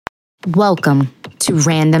Welcome to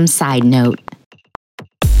Random Side Note.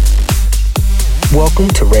 Welcome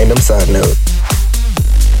to Random Side Note.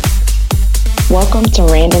 Welcome to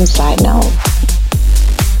Random Side Note.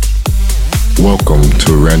 Welcome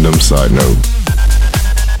to Random Side Note.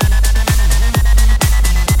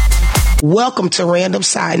 Welcome to Random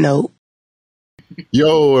Side Note.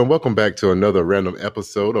 Yo, and welcome back to another random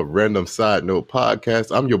episode of Random Side Note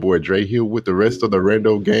Podcast. I'm your boy Dre here with the rest of the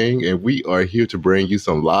Rando gang, and we are here to bring you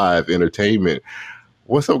some live entertainment.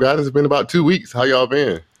 What's up, guys? It's been about 2 weeks. How y'all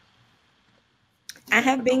been? I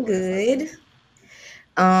have been good.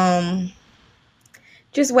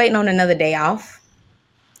 Just waiting on another day off.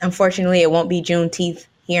 Unfortunately, it won't be Juneteenth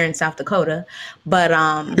here in South Dakota, but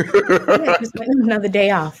yeah, just waiting on another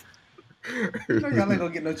day off. Y'all ain't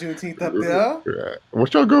gonna get no Juneteenth up there.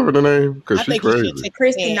 What's your governor name? Because she's crazy.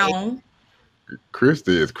 Christy known.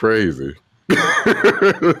 Christy is crazy.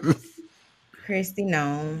 Christy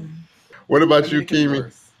known. What about you, Kimi?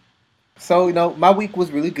 So, my week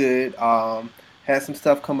was really good. Had some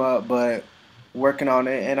stuff come up, but working on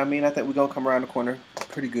it. And I think we're gonna come around the corner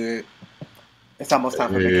pretty good. It's almost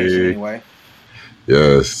time for vacation anyway.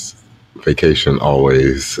 Yes. Vacation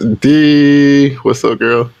always. D, what's up,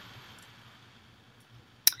 girl?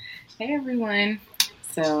 Hey everyone.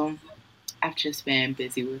 So I've just been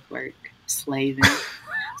busy with work, slaving.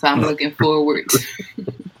 So I'm looking forward to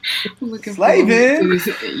Slaving?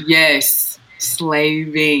 Yes,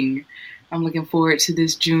 slaving. I'm looking forward to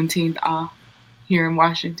this Juneteenth off here in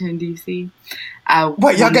Washington, D.C.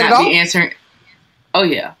 What, y'all get it off? Answering. Oh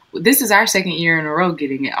yeah. This is our second year in a row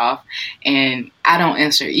getting it off. And I don't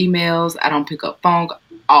answer emails. I don't pick up phone.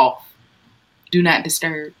 Off. Do not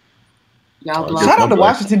disturb. Y'all block. Shout out to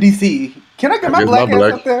Washington, D.C. Can I get my black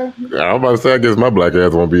ass up there? I'm about to say, I guess my black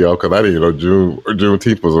ass won't be out because I didn't know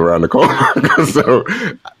Juneteenth was around the corner. So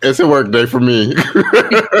it's a work day for me.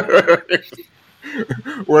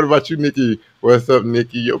 What about you, Nikkii? What's up,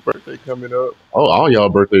 Nikkii? Your birthday coming up? Oh, all y'all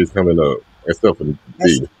birthdays coming up. Except for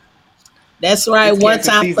D. That's right. It's one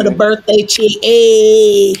time season. for the birthday chick.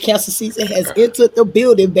 Hey, cancer season has entered the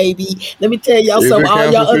building, baby. Let me tell y'all something.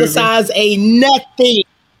 All y'all other signs ain't nothing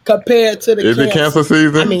compared to the Is it cancer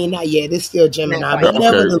season? I mean, not yet. It's still Gemini. But Okay.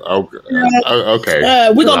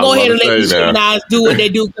 we're going to go ahead and let these now. Geminis do what they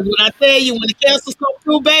do. Because when I tell you, when the cancers come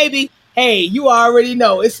through, baby, hey, you already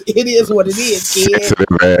know. It is what it is, kid.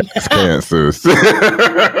 Sensitive ass cancers.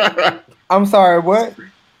 I'm sorry, what?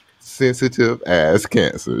 Sensitive ass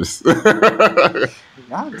cancers.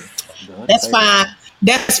 That's fine.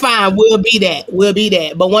 That's fine. We'll be that.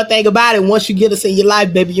 But one thing about it, once you get us in your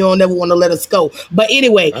life, baby, you don't never want to let us go. But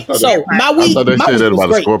anyway, so my week was great.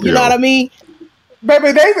 You know what I mean?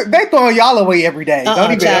 Baby, they throwing y'all away every day.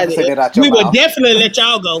 Don't even ever say that out your mouth. We would definitely let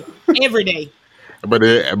y'all go every day. But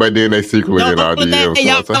then they secretly in our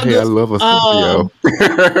DMs. So hey, I love a Scorpio.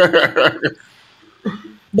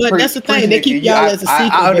 But that's the thing. They keep y'all as a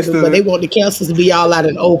secret, baby, but they want the cancers to be all out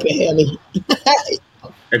in the open, honey.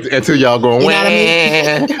 Until y'all going,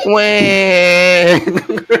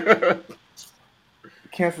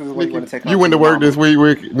 Cancers is what you want to take. You went to work this week,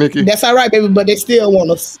 Nikkii? That's all right, baby, but they still want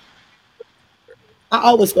us. I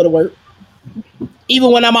always go to work.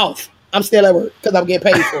 Even when I'm off, I'm still at work because I'm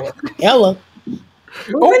getting paid for it. Hello.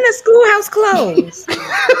 When the schoolhouse closed.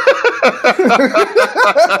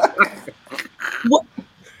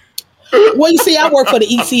 Well, you see, I work for the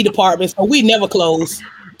EC department, so we never close.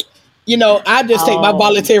 You know, I just take my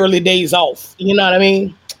voluntarily days off. You know what I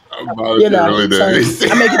mean? Voluntarily days. So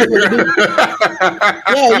I make it what it do.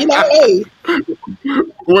 Yeah, you know, hey.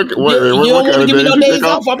 What you don't want to give me no days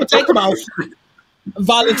off, I'm going to take them off.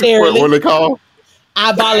 Voluntarily. What they call?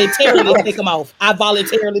 I voluntarily take them off. I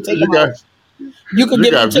voluntarily take them off. You can you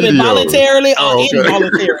give them to me voluntarily or okay.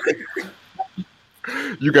 involuntarily.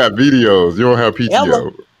 You got videos. You don't have PTO.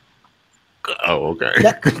 Hello. Oh, okay.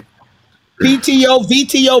 PTO,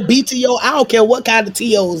 VTO, BTO. I don't care what kind of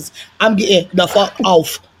TOs I'm getting the fuck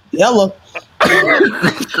off. Hello.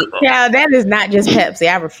 Yeah, that is not just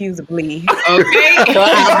Pepsi. I refuse to believe. Okay.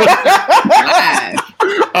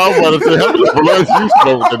 I was about to say, how much blood you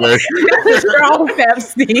smoke today? Strong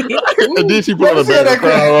Pepsi. And then she put on a bag of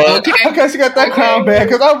Crown. Okay, she got that crown back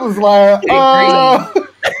because I was like, oh.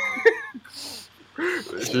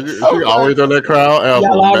 She always on that Crown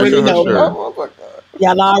album. Y'all already know. Oh my God.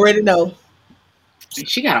 Y'all already know.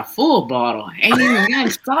 She got a full bottle. Ain't even got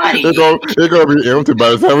started. It's gonna be empty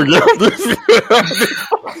by the time we get off this.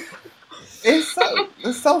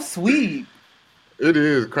 It's so sweet. It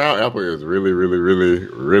is. Crown apple is really, really, really,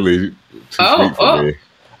 really too sweet for me.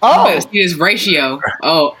 Oh, see his ratio.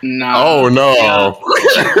 Oh no. Oh no.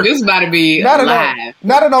 This is about to be not live.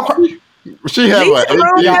 Not enough. She has like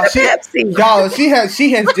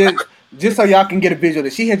she has just so y'all can get a visual.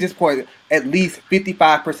 She has just poured at least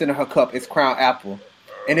 55% of her cup is Crown Apple,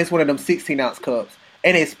 and it's one of them 16-ounce cups,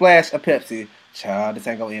 and it splashed a Pepsi. Child, this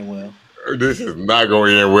ain't gonna end well. This is not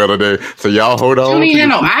going to end well today. So y'all hold on. You don't even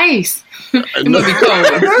have no ice. It must be cold.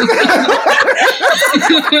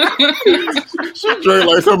 She drank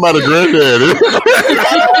like somebody's granddaddy.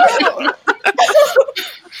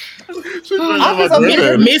 She drank like my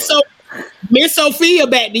granddaddy. Miss Sophia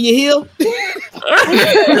back, do you hear?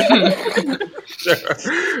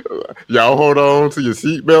 Y'all hold on to your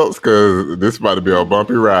seatbelts because this is about to be a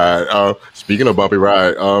bumpy ride. Speaking of bumpy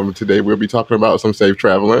ride, today we'll be talking about some safe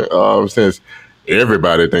traveling. Since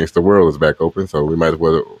everybody thinks the world is back open, so we might as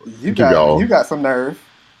well you got some nerve.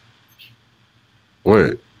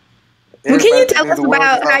 What? Well, can you tell us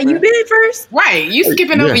about how you did it first? Right, you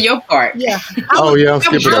skipping over your part. Yeah. I'm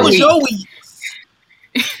skipping over your week.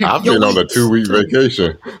 I've been on a 2-week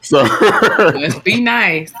vacation, so let's be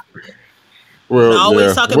nice. Well,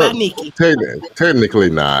 always talking about Nikkii. Technically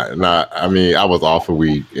not. I mean, I was off a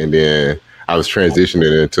week, and then I was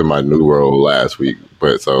transitioning into my new role last week,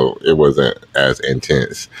 but so it wasn't as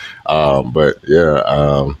intense. But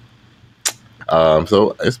yeah,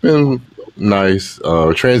 so it's been nice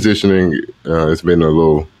transitioning. It's been a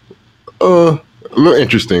little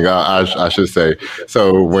interesting, I should say.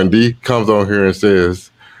 So when D comes on here and says,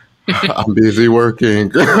 "I'm busy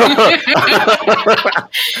working," I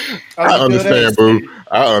understand, boo.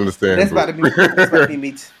 I understand. That's about to be me.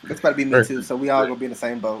 That's about to be me too. So we all gonna be in the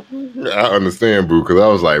same boat. I understand, boo, because I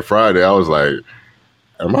was like Friday. I was like,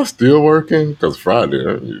 "Am I still working?" Because Friday I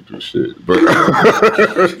don't need to do shit. But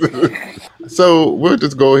so we'll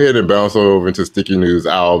just go ahead and bounce over into sticky news.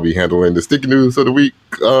 I'll be handling the sticky news of the week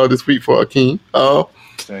this week for Akeem.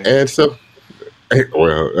 And so,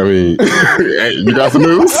 well, I mean, you got some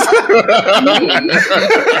news?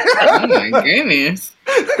 Oh my goodness!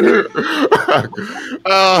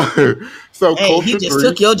 So he just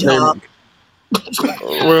took your job.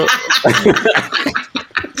 Well.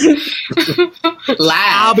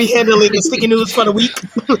 I'll be handling the sticky news for the week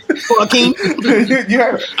for Akeem. you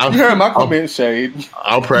heard my comment, Shade.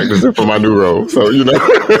 I'm practicing for my new role, so you know.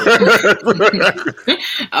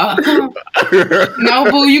 No,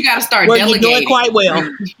 boo, you got to start delegating. You're doing quite well.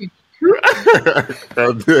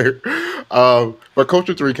 But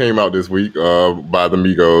Culture 3 came out this week by the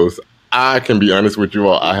Migos. I can be honest with you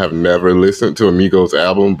all, I have never listened to a Migos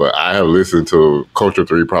album, but I have listened to Culture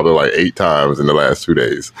 3 probably like 8 times in the last 2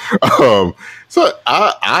 days. So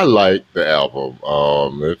I like the album.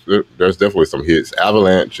 There's definitely some hits.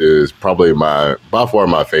 Avalanche is probably by far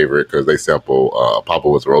my favorite because they sample Papa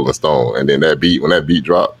Was Rolling Stone. And then when that beat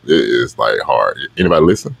dropped, it is like hard. Anybody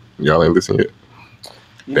listen? Y'all ain't listen yet?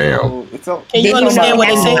 Damn. Can you understand what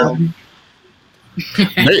they say?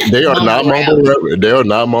 They are not mumble rapping. They are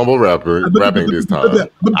not mumble rapping this time.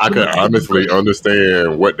 I can honestly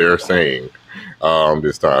understand what they're saying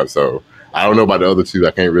this time. So I don't know about the other two.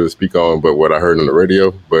 I can't really speak on, but what I heard on the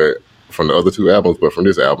radio. But from the other 2 albums, but from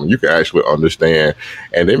this album, you can actually understand.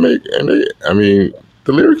 And I mean,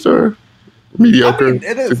 the lyrics are mediocre. I mean,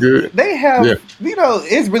 it is good. They have,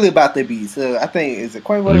 it's really about the beats. I think is it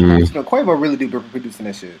Quavo? Quavo really do producing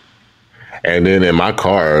that shit. And then in my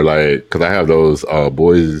car, like, because I have those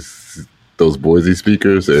Boise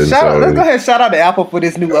speakers, and let's go ahead and shout out to Apple for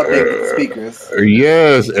this new update for the speakers.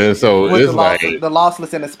 Yes, and so with it's the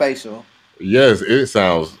lossless and the spatial. Yes, it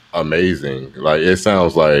sounds amazing. Like it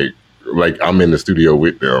sounds like I'm in the studio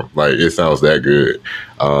with them. Like it sounds that good.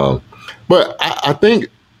 But I think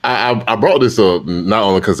I brought this up not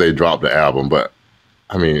only because they dropped the album, but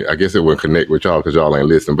I mean, I guess it would connect with y'all because y'all ain't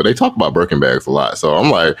listening, but they talk about Birkin bags a lot. So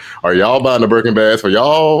I'm like, are y'all buying the Birkin bags for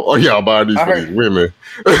y'all or y'all buying these for these women?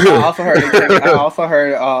 I also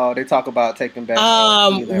heard they talk about taking back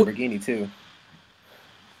Lamborghini too.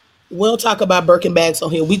 We'll talk about Birkin bags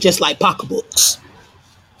on here. We just like pocketbooks.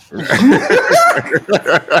 AB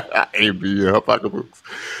in her pocketbooks.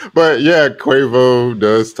 But yeah, Quavo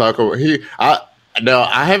does talk about Now,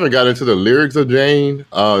 I haven't got into the lyrics of Jane.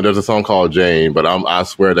 There's a song called Jane, but I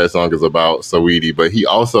swear that song is about Saweetie. But he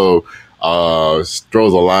also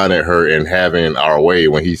throws a line at her in Having Our Way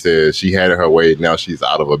when he says she had her way, now she's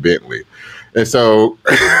out of a Bentley. And so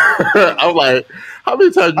I'm like, how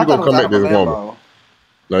many times you going to come at this woman?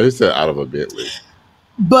 No, he said out of a Bentley.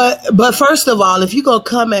 But first of all, if you're going to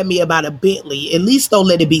come at me about a Bentley, at least don't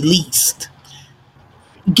let it be leased.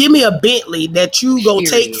 Give me a Bentley that you going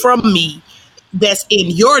to take from me that's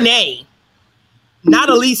in your name, not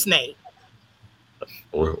a lease name.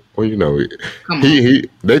 Well, you know,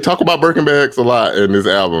 they talk about Birkin bags a lot in this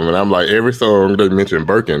album, and I'm like, every song they mention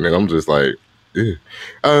Birkin, and I'm just like, ew.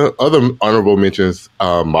 Other honorable mentions,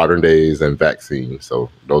 Modern Days and Vaccine. So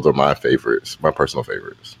those are my favorites, my personal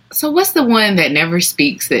favorites. So what's the one that never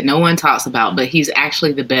speaks, that no one talks about, but he's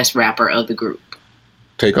actually the best rapper of the group?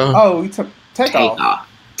 Take Off. Oh, Take Off.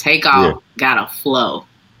 Take Off got a flow.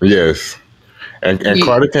 Yes, and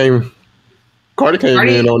Cardi came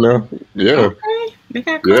in on there. Yeah.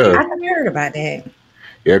 Okay. Yeah, I haven't heard about that.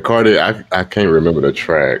 Yeah, Cardi. I can't remember the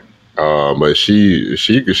track, but she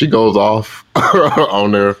goes off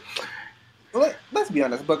on there. Let's be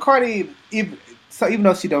honest, but Cardi, even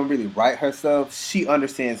though she don't really write herself, she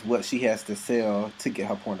understands what she has to sell to get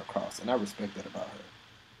her point across, and I respect that about her.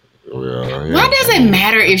 Yeah. Why does it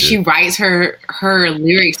matter if she writes her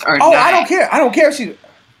lyrics or not? Oh, I don't care if she.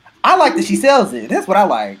 I like that she sells it. That's what I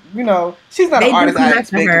like. You know, she's not an artist. I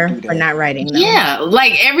expect her to do that. For not writing them. Yeah,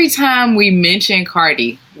 like every time we mention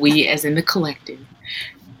Cardi, we as in the collective,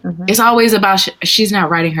 it's always about she's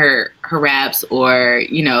not writing her raps, or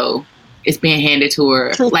you know, it's being handed to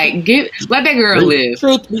her. Like, let that girl live.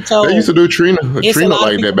 Truth be told, they used to do Trina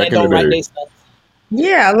like that back in the day.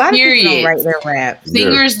 Yeah, a lot of people don't write their raps.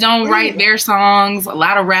 Singers don't write their songs. A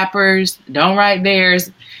lot of rappers don't write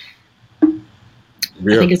theirs.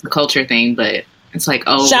 I think it's a culture thing, but it's like,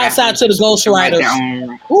 shouts out to the ghostwriters.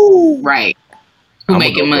 Right. Who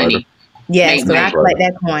making money. Yes, so I like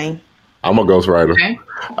that coin. I'm a ghostwriter. Okay.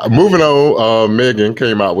 Moving on, Megan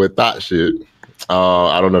came out with Thought Shit.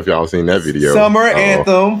 I don't know if y'all seen that video. Summer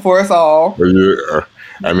anthem for us all. Yeah.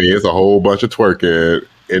 I mean, it's a whole bunch of twerking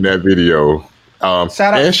in that video. Shout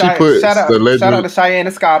out to Cheyenne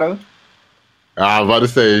Escada. I was about to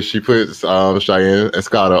say she put Cheyenne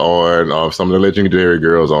Escada on some of the legendary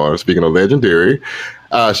girls on. Speaking of legendary,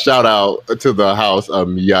 shout out to the house of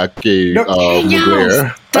Miyake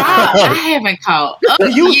Mugler. Stop! I haven't caught up.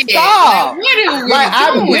 You stop! Like,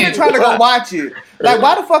 I've been trying to go watch it. Like,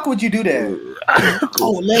 why the fuck would you do that?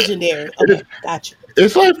 Oh, legendary. Okay, gotcha.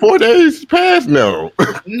 It's like 4 days past now.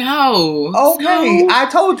 No. Okay, I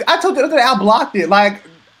told you the other day I blocked it. Like,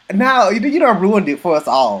 now you done ruined it for us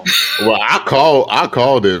all. Well, I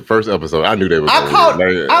called it first episode. I knew they were. I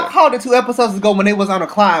called it 2 episodes ago when they was on a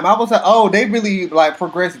climb. I was like, oh, they really like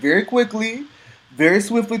progressed very quickly, very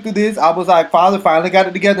swiftly through this. I was like, Father finally got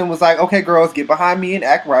it together and was like, okay, girls, get behind me and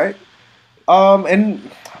act right.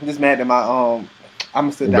 And I'm just mad that my I'm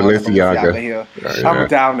still down the hill. I'm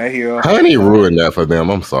down the hill. Honey ruined that for them.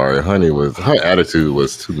 I'm sorry. Her attitude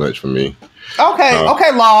was too much for me.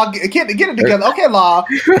 Okay, Law, get it together. Okay, Law.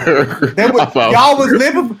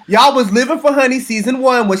 Y'all was living for Honey season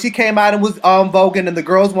 1 when she came out and was voguing, and the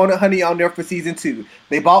girls wanted Honey on there for season 2.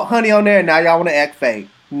 They bought Honey on there, and now y'all want to act fake.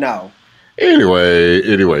 No.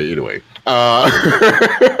 Anyway.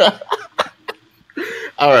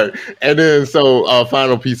 All right, and then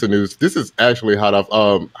final piece of news. This is actually hot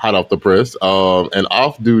off the press. An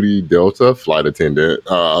off-duty Delta flight attendant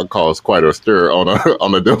caused quite a stir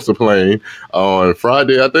on a Delta plane on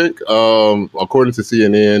Friday, I think. According to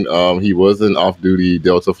CNN, he was an off-duty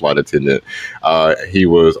Delta flight attendant. He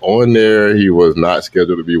was on there. He was not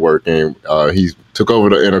scheduled to be working. He took over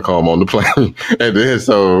the intercom on the plane, and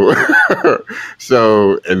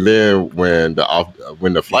then when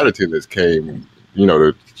the flight attendants came, you know,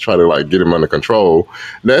 to try to like get him under control,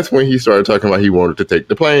 that's when he started talking about he wanted to take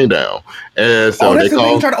the plane down. And so they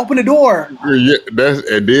tried to open the door. Yeah,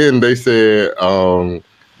 and then they said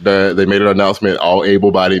that they made an announcement: all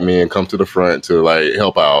able-bodied men come to the front to like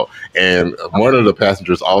help out. And one of the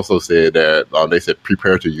passengers also said that they said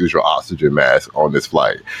prepare to use your oxygen mask on this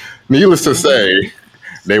flight. Needless to say,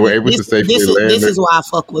 they were able to safely land. This is why I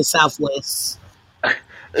fuck with Southwest.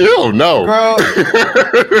 Ew, no. Girl,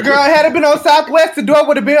 had it been on Southwest, the door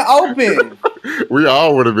would have been open. We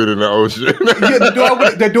all would have been in the ocean. Yeah,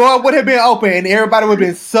 the door would have been open and everybody would have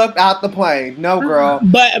been sucked out the plane. No, girl.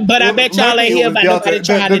 But I bet y'all ain't hear about nobody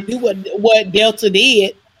trying to do what Delta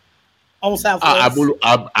did on Southwest.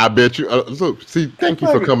 I bet you. Look, see, thank you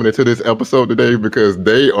for coming into this episode today, because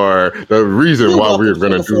they are the reason why we're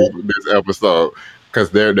going to do this episode.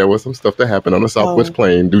 Because there was some stuff that happened on the Southwest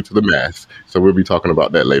plane due to the mask. So we'll be talking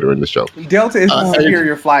about that later in the show. Delta is a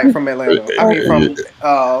superior flight from Atlanta. I mean,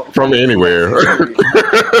 from anywhere.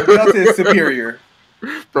 Delta is superior.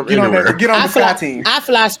 Get on the Sky Team. I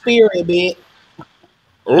fly Spirit, bitch.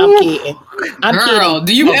 Ooh. I'm kidding. Girl,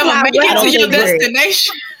 do you ever make it to your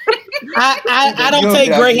destination? I don't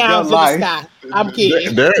take Greyhound to the sky. I'm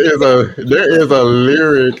kidding. There is a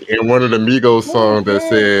lyric in one of the Migos songs that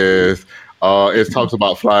says, it talks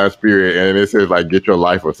about flying Spirit, and it says like "get your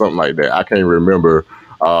life" or something like that. I can't remember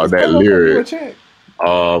that lyric.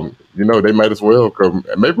 They might as well come.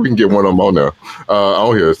 Maybe we can get one of them on there,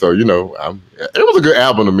 on here. So it was a good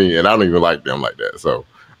album to me, and I don't even like them like that. So,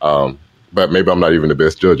 but maybe I'm not even the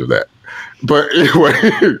best judge of that. But anyway,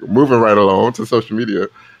 moving right along to social media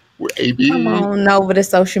with AB. Come on over to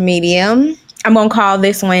social media. I'm gonna call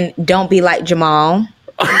this one "Don't Be Like Jamal."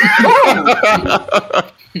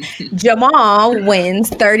 Jamal wins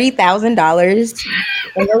 $30,000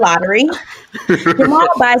 in the lottery. Jamal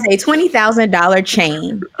buys a $20,000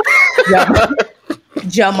 chain.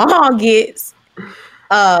 Jamal gets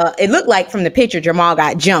it looked like from the picture Jamal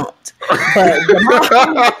got jumped, but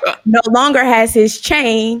Jamal no longer has his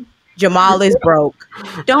chain. Jamal is broke.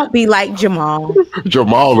 Don't be like Jamal.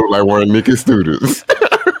 Jamal looked like one of Nikkii students.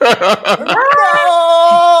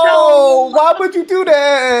 No, why would you do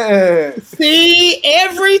that? See,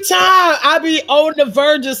 every time I be on the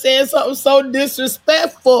verge of saying something so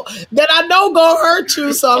disrespectful that I know gonna hurt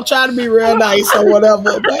you, so I'm trying to be real nice or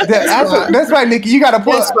whatever. But that's right, Nikkii. You gotta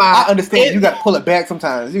pull it. I understand. You gotta pull it back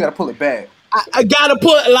sometimes. You gotta pull it back. I gotta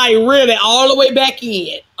pull it like really all the way back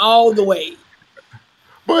in, all the way.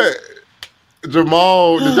 But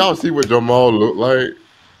Jamal, did y'all see what Jamal looked like?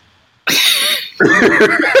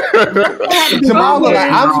 Jamal looked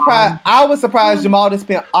like, I'm surprised. I was surprised Jamal didn't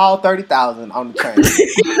spend all $30,000 on the chain. You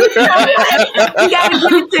gotta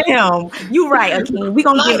give it to him. You right, Akeem. We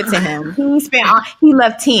gonna give it to him. He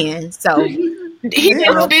left 10, so he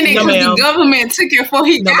didn't spend it because the government took it before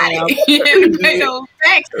he got it. He didn't pay no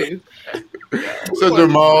taxes. So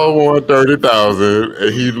Jamal won 30,000,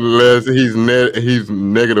 and he's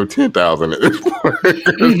negative 10,000 at this point.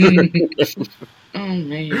 Oh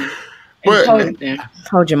man! But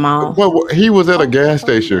told Jamal. Well, he was at a gas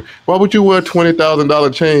station. Why would you wear a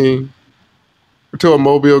 $20,000 chain to a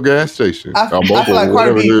Mobile gas station? I feel like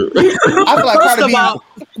Cardi B. What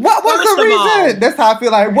was the reason? That's how I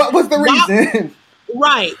feel like. What was the reason?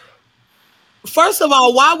 Right. First of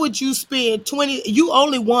all, why would you spend 20? You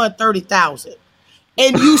only won 30,000,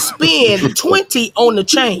 and you spend 20 on the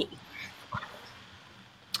chain.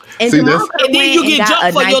 And then you get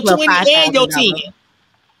jumped for your 20 and your 10.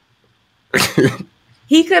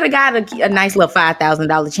 He could have got a nice little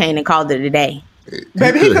 $5,000 chain and called it a day.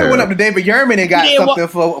 Maybe he could have went up to David Yerman and got something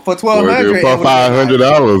for $1,200 for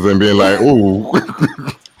 $500 and being like, ooh.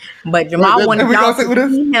 But Jamal wanted y'all to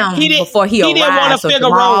see him before he arrived. Didn't want to figure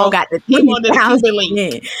Jamal got the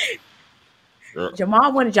 $20,000.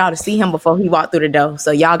 Jamal wanted y'all to see him before he walked through the door,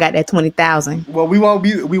 so y'all got that $20,000. Well, we won't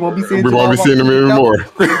be seeing. We won't be seeing him anymore.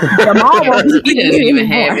 Jamal won't be he doesn't even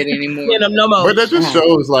have it anymore. No more. But that just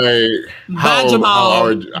shows like how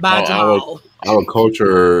our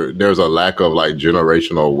culture, there's a lack of like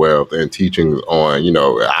generational wealth and teachings on,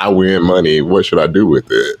 I win money. What should I do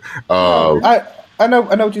with it? I know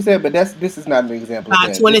what you said, but this is not an example.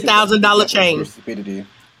 Buy $20,000 chain. Stupidity.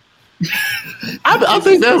 I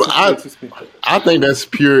think that's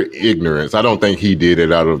pure ignorance. I don't think he did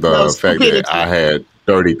it out of the fact that I had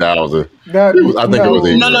 30,000. I think it was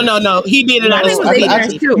ignorance. No. He did it out of stupidity. I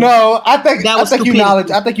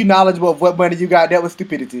think you knowledgeable of what money you got. That was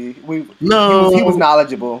stupidity. He was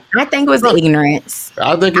knowledgeable. I think it was ignorance.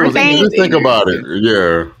 I think it was ignorance. Just think about it.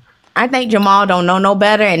 Yeah. I think Jamal don't know no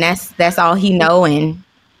better, and that's all he know, and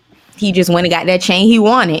he just went and got that chain he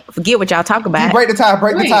wanted. Forget what y'all talk about. Break the tie, D.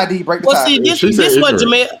 Break the tie. Well, see, this what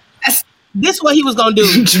Jamel. This what he was gonna do.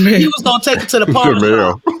 He was gonna take it to the pawn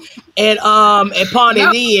shop and pawn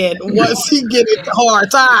it in once he get it hard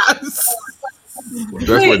times.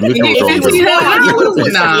 That's what Nikkii was gonna do. He would have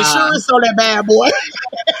put some insurance on that bad boy.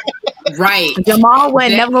 Right. Jamal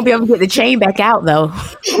wasn't never gonna be able to get the chain back out though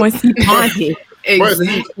once he pawned it.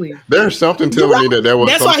 Exactly. There's something telling me that there was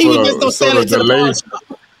some sort of delay.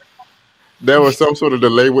 There was some sort of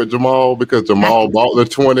delay with Jamal because Jamal bought the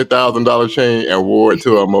 $20,000 chain and wore it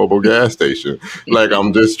to a mobile gas station. Like,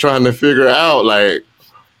 I'm just trying to figure out, like.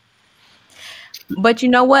 But you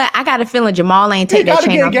know what? I got a feeling Jamal ain't take that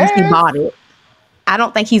chain off since he bought it. I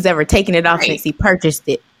don't think he's ever taken it off since he purchased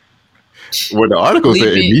it. Well, the article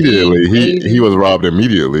said immediately he was robbed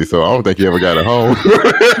immediately, so I don't think he ever got it home.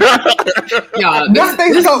 The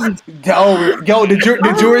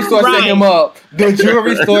jewelry store set him up. The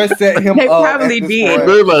jewelry store set him up. They probably did.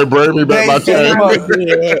 They like bring me back my chain.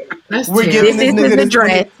 We're giving this nigga this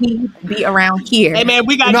dress. He be around here. Hey man,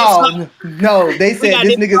 we got no. They said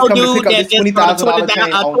this nigga's coming to pick up this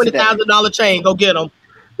 $20,000 chain. Go get him.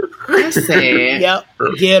 That's sad. Yep,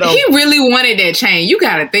 get him. He really wanted that chain. You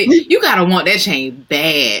gotta want that chain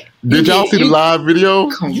bad. Did y'all see the live video?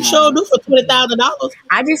 You sure do for $20,000.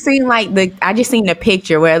 I just seen the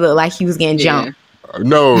picture where it looked like he was getting jumped.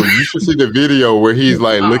 No, you should see the video where he's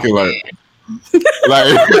like looking like. Like,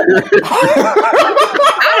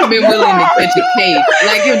 I'd have been willing to catch a case.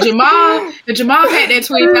 Like if Jamal had that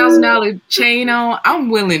 $20,000 chain on, I'm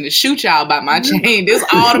willing to shoot y'all about my chain. This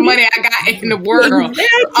all the money I got in the world.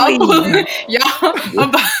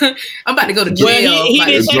 I'm about to go to jail. Well, he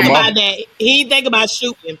didn't think about that. He didn't think about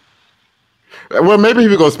shooting. Well, maybe he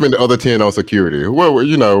was gonna spend the other 10 on security. Well,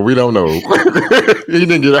 we don't know. He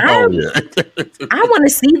didn't get it home yet. I want to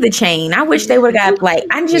see the chain. I wish they would have got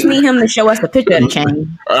I just need him to show us the picture of the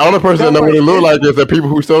chain. The only person that know what it looked like is the people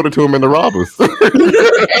who sold it to him and the robbers.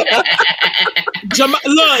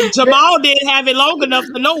 Jamal didn't have it long enough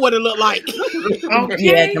to know what it looked like. Okay.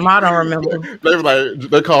 Yeah, Jamal don't remember.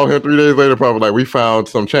 They called him 3 days later, probably like, we found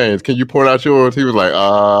some chains. Can you point out yours? He was like,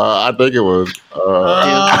 I think it was.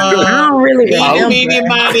 I don't really remember. Give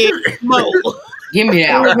me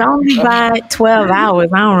that. It was only by 12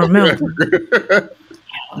 hours. I don't remember.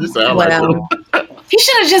 You sound like he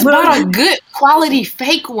should have just bought a good quality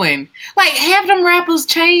fake one. Like have them rappers'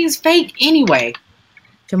 chains fake anyway.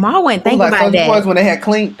 Jamal wouldn't think about that. When they had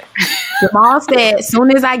cleaned. Jamal said, as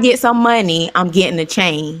soon as I get some money, I'm getting a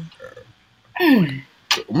chain.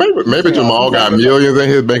 Maybe Jamal got millions in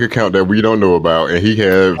his bank account that we don't know about, and he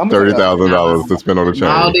had $30,000 to spend on the chain.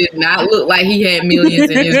 Jamal did not look like he had millions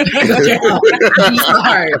in his bank account. I'm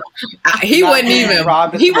sorry. He wasn't even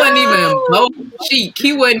Bo chic.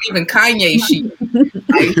 He wasn't even Kanye chic.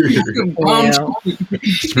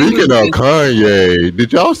 Speaking of Kanye,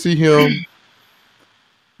 did y'all see him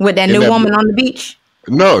with that new woman on the beach?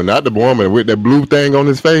 No, not the woman with that blue thing on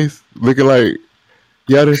his face, looking like.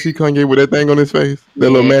 Y'all didn't see Kanye with that thing on his face? That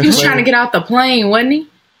little mask. He was trying to get off the plane, wasn't he?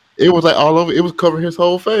 It was like all over. It was covering his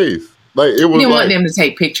whole face. Like it was. He didn't want them to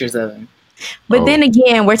take pictures of him. But then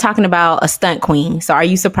again, we're talking about a stunt queen. So are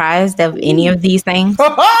you surprised of any of these things?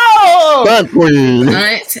 Stunt queen.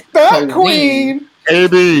 Stunt queen.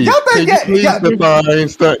 AB, can you please define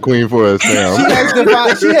stunt queen for us now?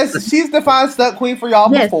 She's defined stunt queen for y'all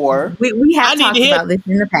before. We have talked about this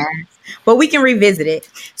in the past. But we can revisit it.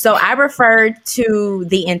 So I referred to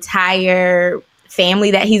the entire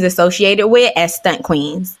family that he's associated with as stunt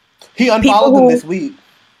queens. He unfollowed them this week.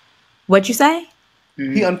 What'd you say?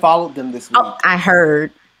 He unfollowed them this week. Oh, I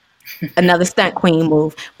heard another stunt queen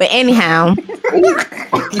move. But anyhow,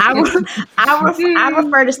 I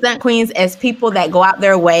refer to stunt queens as people that go out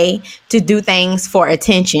their way to do things for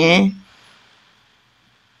attention.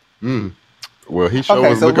 Well, he sure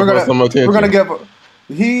was looking for some attention. We're going to give...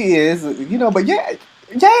 He is, but yeah,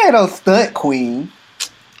 no stunt queen.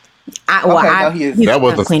 He is. That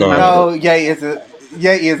was a stunt. No,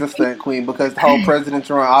 Ye is a stunt queen because the whole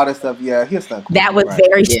presidential and all that stuff. Yeah, he's a stunt queen. That was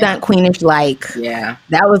very stunt queenish. Yeah,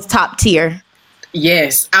 that was top tier.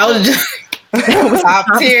 Yes, I was just that was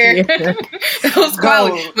top tier. That was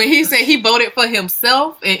quality. When he said he voted for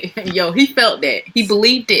himself, and he felt that he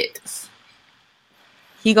believed it.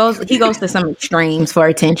 He goes to some extremes for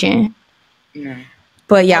attention. Yeah.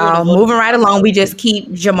 But y'all, moving right along, we just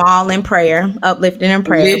keep Jamal in prayer, uplifting in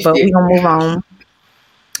prayer, but we're going to move on.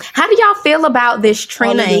 How do y'all feel about this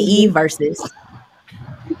Trina and Eve versus?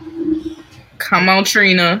 Come on,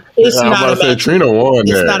 Trina. It's not a match. Trina won.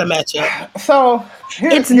 It's not a matchup. So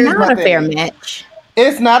it's not a fair match.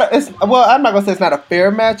 I'm not going to say it's not a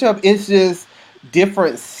fair matchup. It's just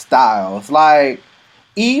different styles. Like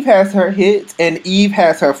Eve has her hits and Eve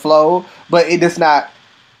has her flow, but it does not.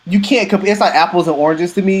 You can't compare. It's like apples and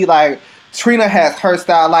oranges to me. Like Trina has her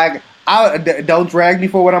style. Like don't drag me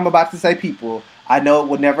for what I'm about to say, people. I know it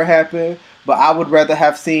would never happen, but I would rather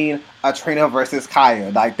have seen a Trina versus Kaya.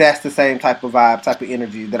 Like that's the same type of vibe, type of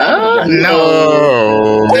energy that I would.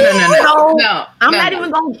 No. I'm not even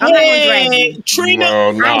going to drag you. Trina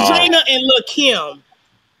and Lil' Kim.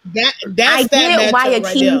 I get why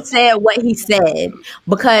Akeem said what he said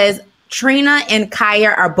because Trina and Kaya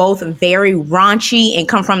are both very raunchy and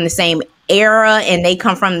come from the same era and they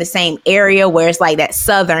come from the same area where it's like that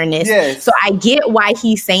southernness. Yes. So I get why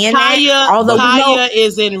he's saying that. Although Kaya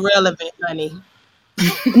is irrelevant, honey.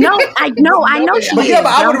 No, I know she is. Yeah,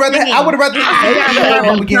 but I would rather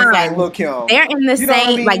against like Lil' Kim. They're in the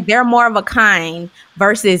same, like they're more of a kind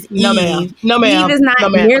versus Eve. No, ma'am. Eve is not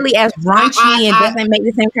nearly as raunchy and doesn't make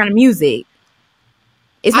the same kind of music.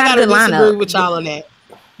 It's not a good lineup. I disagree with y'all on that.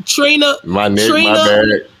 Trina and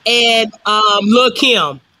Lil'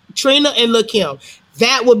 Kim. Trina and Lil' Kim.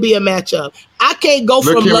 That would be a matchup. I can't go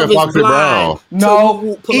from Love Is Blind.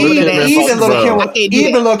 No, even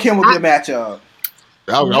Lil' Kim would be a matchup.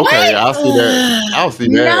 Okay, I'll see that. I'll see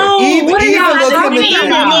that. No, what are y'all talking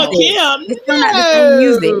about? It's still not the same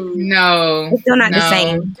music. No, it's still not the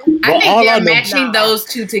same. I think they're matching those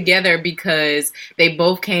two together because they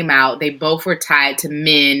both came out. They both were tied to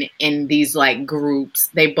men in these like groups.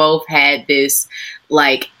 They both had this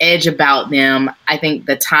like edge about them. I think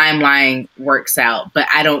the timeline works out, but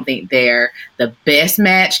I don't think they're the best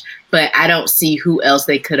match. But I don't see who else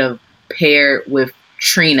they could have paired with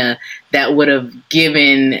Trina that would have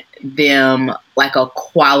given them like a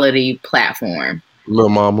quality platform. Lil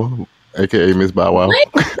Mama, aka Miss Bow Wow.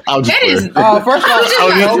 I'll just first of all, they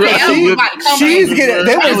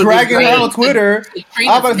was dragging her on Twitter. I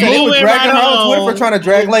was about to say they were dragging her on Twitter for trying to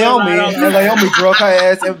drag Naomi, and Naomi drug her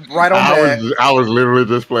ass right on that. I was literally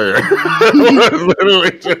just playing.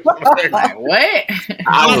 Like, what?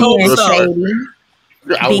 I was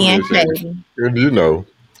being shady. You know.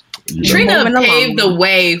 Trina paved the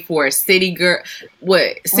way for City Girl.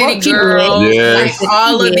 City Girls? Yes. Like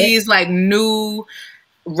all of these like new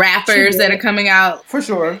rappers that are coming out. For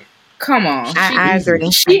sure. Come on. I agree.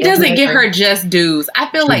 She doesn't get her just dues. I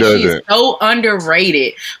feel like she's so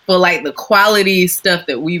underrated for like the quality stuff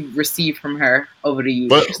that we've received from her over the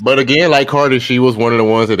years. But again, like Cardi, she was one of the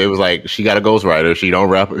ones that it was like she got a ghostwriter. She don't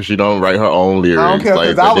rap. She don't write her own lyrics. I don't care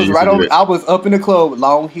because like, I was up in the club with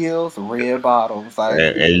long heels, red bottoms, like,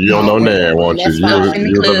 and you don't know now, won't you? You don't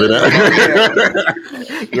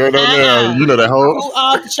know now. You know that whole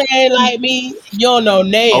off the chain like me. You don't know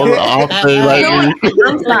now. Off the chain like me.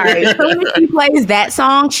 I'm sorry. So when she plays that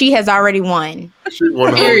song, she has already won. She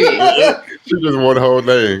won the whole. She just won the whole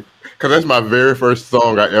thing. Cause that's my very first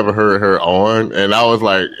song I ever heard her on, and I was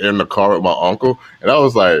like in the car with my uncle, and I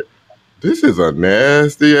was like, "This is a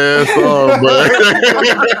nasty ass song."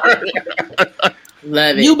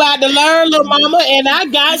 Love it. You about to learn, little mama, and I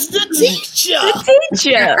got the teacher.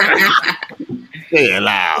 Say it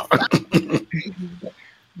loud,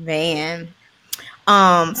 man.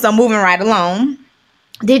 So moving right along.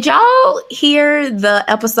 Did y'all hear the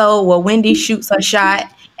episode where Wendy shoots her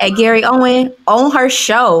shot at Gary Owen on her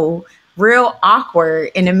show? Real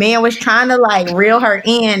awkward, and the man was trying to like reel her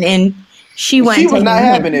in, and she was not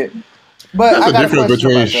having it. But that's I got the difference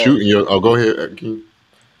between shooting your. Oh, go ahead.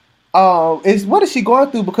 Is what is she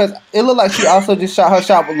going through? Because it looked like she also just shot her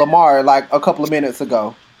shot with Lamar like a couple of minutes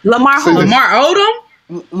ago. Lamar Odom.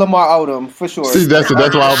 Lamar Odom, for sure. See, that's what I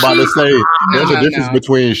was about to say. There's a difference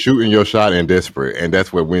between shooting your shot and desperate, and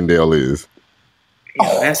that's what Wendell is.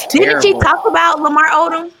 Yeah, that's terrible. Didn't she talk about Lamar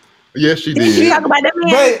Odom? Yes, she did. Did she talk about that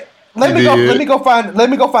man? But let me go find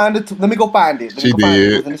it. She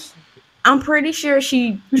did. I'm pretty sure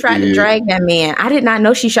she tried to drag that man. I did not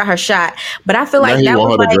know she shot her shot, but I feel like that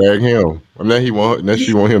was like. Now he want her to drag him. Now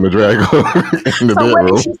she want him to drag her in the bedroom.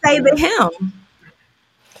 What did she say to him?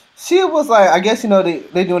 She was like, I guess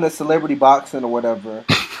they're doing a celebrity boxing or whatever,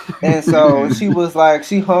 and so she was like,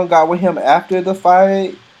 she hung out with him after the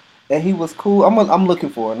fight, and he was cool. I'm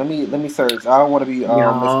looking for it. Let me search. I don't want to be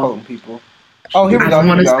misquoting people. Oh, here we go. I don't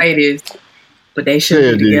want to say this, but they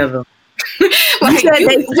should be together. Like, two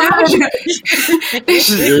addicts.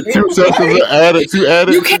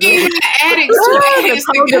 You can't have addicts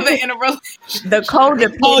together in a relationship. The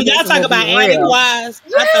codependent. Oh, y'all talking about addict wise?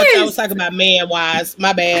 I thought y'all was talking about man wise.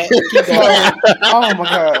 My bad. Keep going. Oh my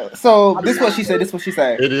god. So this is what she said.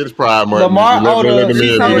 It is Pride Month. Lamar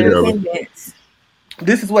Odom.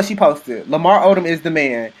 This is what she posted. Lamar Odom is the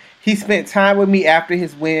man. He spent time with me after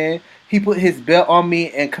his win. He put his belt on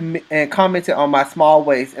me and commented on my small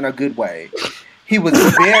waist in a good way. He was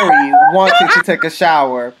very wanting to take a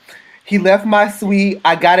shower. He left my suite.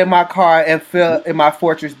 I got in my car and fell in my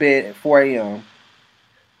fortress bed at 4 a.m.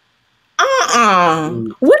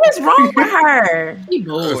 What is wrong with her?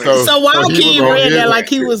 So while Key read that like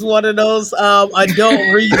he was one of those adult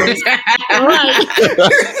readers, right?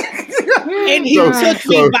 And he took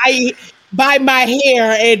me by my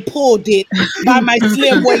hair and pulled it by my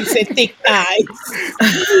slim waist and thick thighs.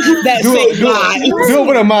 That same line.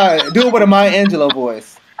 Do it with a Maya Angelou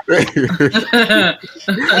voice. And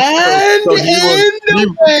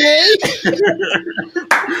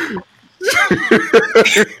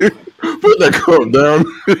put that cup down,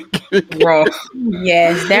 bro.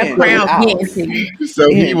 Yes, that crown gets to you. So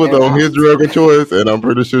he was on his drug of choice, and I'm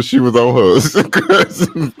pretty sure she was on hers.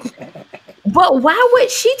 But why would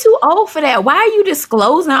she too old for that? Why are you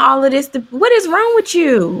disclosing all of this? What is wrong with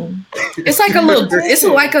you? It's like it's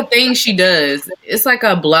like a thing she does. It's like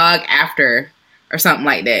a blog after or something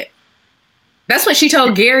like that. That's what she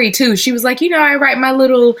told Gary too. She was like, I write my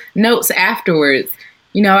little notes afterwards.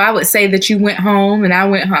 I would say that you went home and I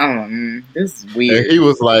went home. This is weird. And he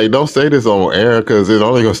was like, don't say this on air because it's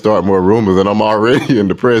only going to start more rumors. And I'm already in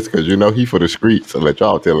the press because, he for the streets. I'll let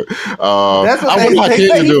y'all tell it. That's what they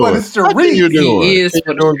say. He for the streets. He is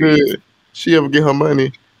for the streets. She ever get her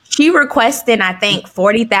money? She requesting, I think,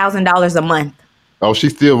 $40,000 a month. Oh, she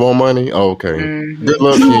still want money? Oh, okay. Mm-hmm. Good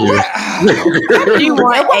luck, Kenya. She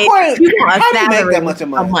want a salary that much a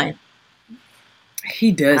month?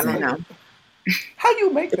 He doesn't. I don't know. How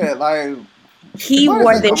you make that? Like, he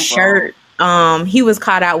wore this shirt. He was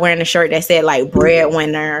caught out wearing a shirt that said like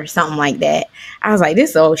breadwinner or something like that. I was like,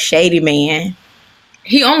 this old shady man.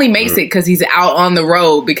 He only makes it because he's out on the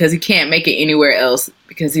road because he can't make it anywhere else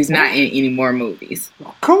because he's not in any more movies.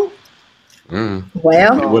 Cool.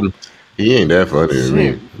 Well, he ain't that funny to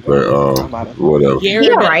me, but whatever. Gary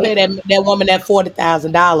pay that woman that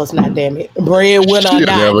 $40,000. Now, damn it, breadwinner or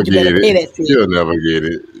not, never you better pay that shit. She'll never get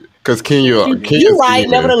it because Kenya. You're right.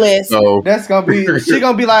 Nevertheless, so that's gonna be. She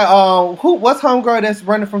gonna be like, what's homegirl that's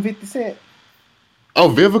running from 50 Cent? Oh,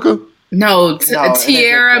 Vivica. No,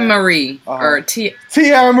 Tierra Marie or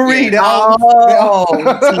Tierra Marie. Yeah.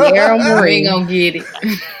 Tierra Marie ain't gonna get it.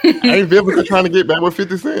 Ain't Vivica trying to get back with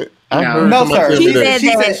 50 Cent? No, sir. She said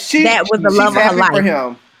that was the love of her life. For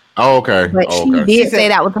him. Oh, okay. But she did say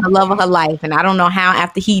that was the love of her life, and I don't know how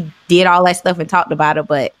after he did all that stuff and talked about it,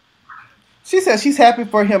 but she said she's happy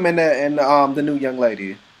for him and the new young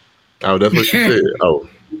lady. Oh, that's what she said. Oh.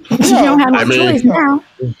 She don't have no choice now.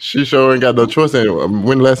 She sure ain't got no choice. And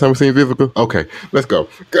when the last time we seen Vivica? Okay, let's go.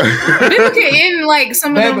 Vivica in like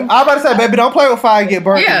some of them. I'm about to say, baby, don't play with fire and get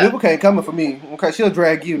burnt. Yeah. Vivica ain't coming for me. Okay, she'll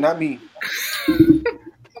drag you, not me.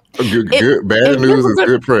 Good, bad news is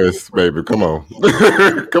good press, baby. Come on.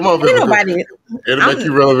 Come on, Vivica. It'll make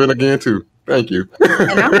you relevant again, too. Thank you.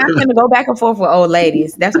 And I'm not going to go back and forth with old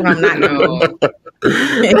ladies. That's what I'm not going to do.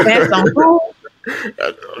 If that's on who?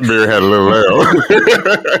 Mary had a little laugh.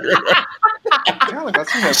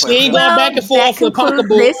 She ain't going back and forth with pocketbook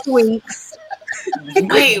this week's.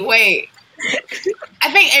 Wait.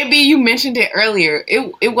 I think AB, you mentioned it earlier.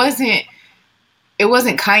 It wasn't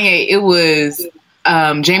Kanye. It was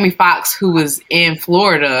Jamie Foxx who was in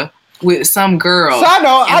Florida with some girl. So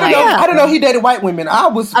I didn't know he dated white women. I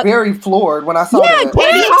was very floored when I saw that.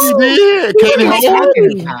 Katie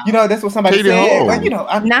Holmes. That's what somebody said.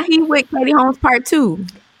 But, now he with Katie Holmes part 2.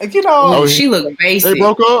 She looked basic. They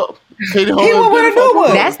broke up. Katie Holmes. He was with a new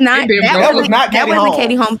one. That's not. That was not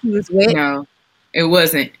Katie Holmes he was with. No, it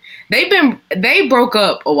wasn't. They broke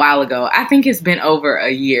up a while ago. I think it's been over a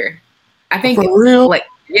year. I think for real. Like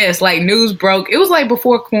news broke. It was like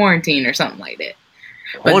before quarantine or something like that.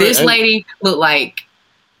 But this lady looked like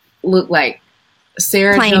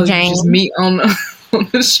Sarah Plain Jane. You just meet on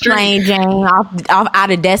the street. Plain Jane off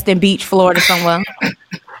out of Destin Beach, Florida, somewhere.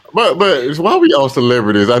 But while we all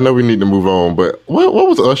celebrities, I know we need to move on. But what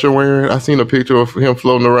was Usher wearing? I seen a picture of him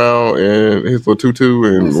floating around in his little tutu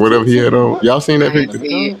and whatever he had on. Y'all seen that picture?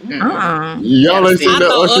 Y'all ain't seen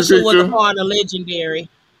that Usher picture? Was a part of Legendary.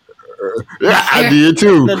 Yeah, I did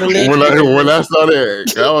too. When I saw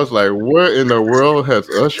that, I was like, "What in the world has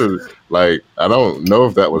Usher like?" I don't know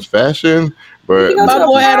if that was fashion, but my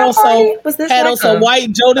boy had on some white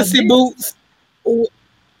Jodeci boots.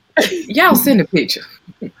 Y'all send a picture.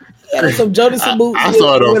 Had some Jodeci boots. I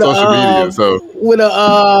saw it on social media. So with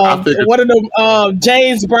one of them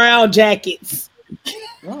James Brown jackets.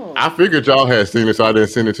 I figured y'all had seen it, so I didn't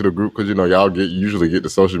send it to the group because y'all usually get the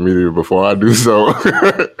social media before I do so.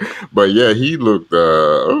 But yeah, he looked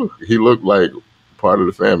like part of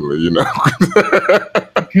the family, I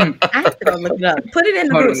have to go look it up. Put it in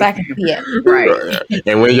the group so I can see it. Right.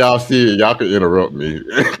 And when y'all see it, y'all can interrupt me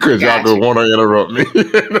because y'all gonna want to interrupt me.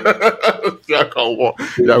 y'all gonna want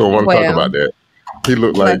to talk about that. He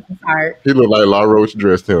looked like La Roche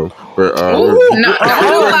dressed him. But,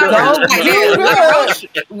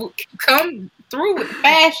 come through with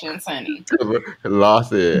fashion, Sonny. La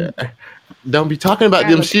said, "Don't be talking about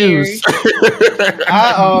them shoes."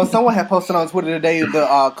 Someone had posted on Twitter today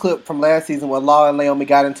the clip from last season where Law and Naomi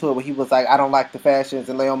got into it, where he was like, "I don't like the fashions,"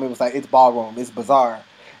 and Naomi was like, "It's ballroom, it's bizarre,"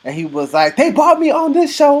 and he was like, "They bought me on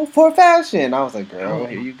this show for fashion." I was like, "Girl,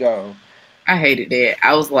 here you go." I hated that.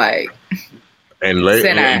 I was like. And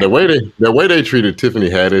the way they treated Tiffany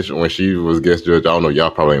Haddish when she was guest judge, I don't know, y'all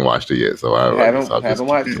probably ain't watched it yet, so I haven't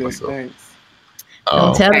watched it. Thanks.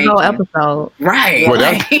 Don't tell the whole episode, right?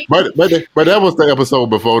 But that was the episode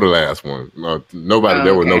before the last one.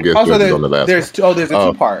 There was no guest judges on the last one. There's a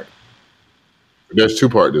 2-part. There's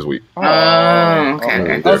 2-part this week.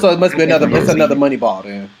 Okay. So it must be another Moneyball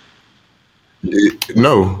then.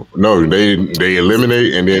 No, they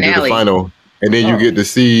eliminate and then do the final. And then you get to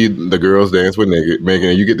see the girls dance with Megan,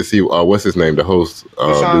 and you get to see what's his name, the host,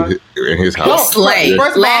 in his house. Slay.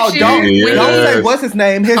 First of all, don't say what's his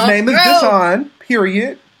name. His name is Deshaun.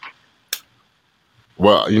 Period.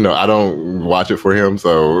 Well, I don't watch it for him,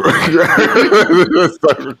 so I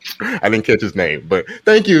didn't catch his name. But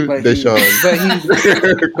thank you, Deshaun.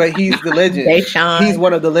 But he's the legend. Deshaun. He's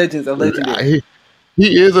one of the legends of Legendary.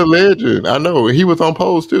 He is a legend. I know. He was on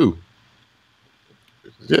Pose too.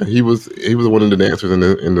 Yeah, he was one of the dancers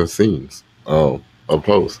in the scenes of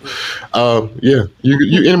Pose. Yeah,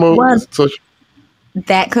 you any more social?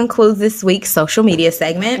 That concludes this week's social media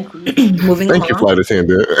segment. Moving Thank along. you, flight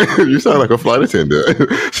attendant. You sound like a flight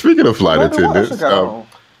attendant. Speaking of flight attendants,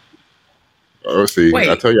 see,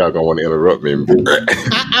 I tell y'all gonna want to interrupt me.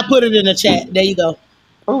 I put it in the chat. There you go.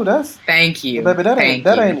 Oh, thank you, baby. That ain't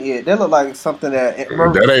it. That look like something that ain't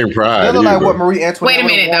pride. That look like what Marie Antoinette. Wait a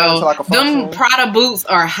minute though. Like them Prada boots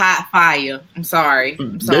are hot fire. I'm sorry.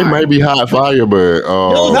 They might be hot fire, but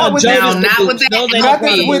not with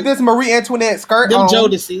that. With this Marie Antoinette skirt. Them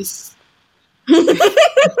Jodices. Are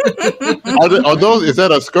those? Is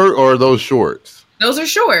that a skirt or are those shorts? Those are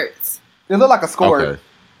shorts. They look like a skirt. Okay.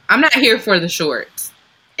 I'm not here for the shorts.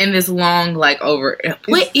 And this long, over.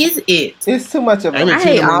 What is it? It's too much of a. I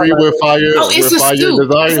hate Marie with fire. Oh, it's a stoop.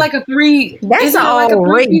 It's like a 3. That's all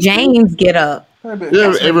Rick James get up.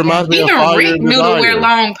 Yeah, it reminds me of Fire. Rick knew to wear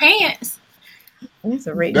long pants. That's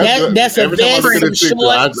a Rick. That's a vest, some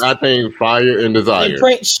shorts. I think Fire and Desire. A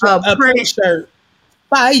print shirt.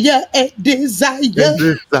 Fire and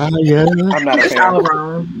Desire. I'm not a fan. All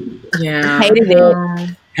wrong. Yeah.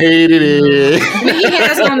 Hated it. He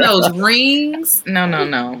has on those rings. No.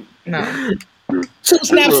 2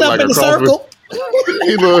 snaps up in the circle.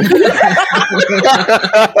 He look.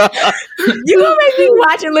 You gonna make me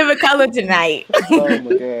watch and live in color tonight. Oh my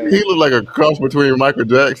God. He looked like a cross between Michael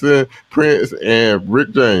Jackson, Prince, and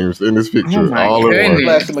Rick James in this picture. All in one.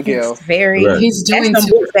 Slash Miguel. He's doing some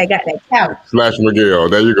books that got that couch. Slash Miguel.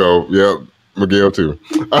 There you go. Yep. Miguel too.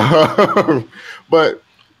 But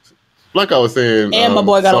like I was saying, and my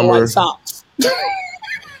boy got on white socks.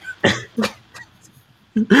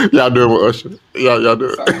 Y'all doing with Usher? Y'all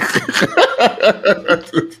doing?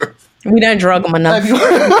 We done drug him enough.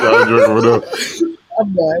 Y'all drug him enough.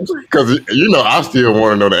 Because I still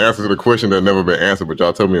want to know the answer to the question that never been answered, but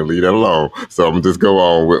y'all told me to leave that alone. So I'm just go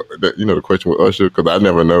on with the question with Usher, because I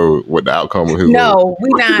never know what the outcome of his. No, we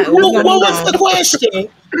not. What's the question?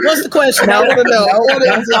 What's the question? I want to know.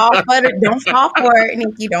 Don't fall for it,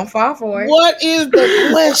 Nikkii. Don't fall for it. What is the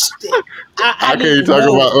question? I can't talk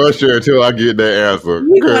about Usher until I get that answer.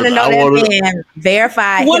 We want to know that man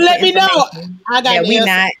verified. Well, let me know. I got we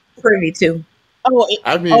not privy to.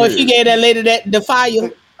 If you gave that lady the fire,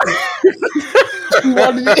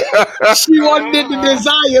 she wanted it to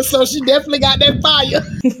Desire, so she definitely got that fire.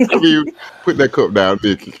 Put that cup down,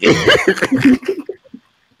 Nikkii.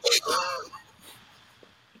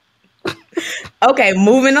 Okay,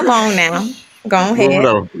 moving along now. Go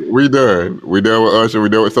ahead. We done with Usher. We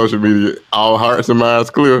done with social media. All hearts and minds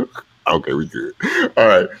clear. Okay, we good. All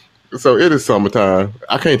right. So it is summertime.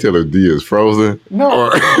 I can't tell if D is frozen. No,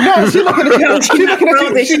 she's looking at you. She's looking at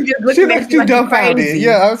you. She looking at you dumbfounded.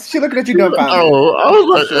 Yeah, she looking at you dumbfounded. Oh, I was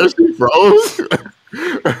like, she froze.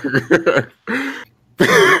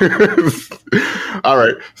 All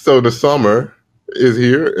right. So the summer is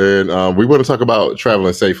here, and we want to talk about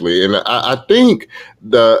traveling safely. And I think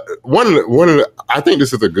I think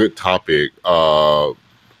this is a good topic,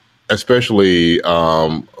 especially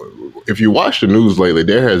if you watch the news lately.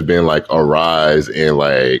 There has been a rise in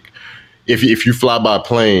if you fly by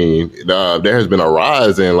plane, there has been a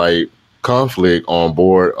rise in conflict on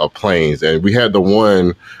board of planes, and we had the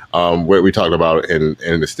one where we talked about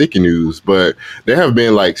in the sticky news, but there have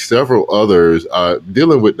been several others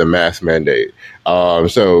dealing with the mask mandate.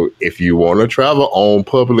 So if you want to travel on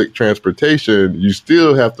public transportation, you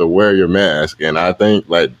still have to wear your mask. And I think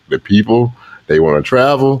the people, they want to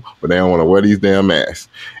travel, but they don't want to wear these damn masks.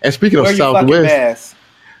 And speaking of Southwest,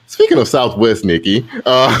 Nikkii,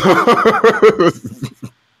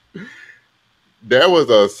 there was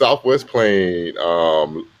a Southwest plane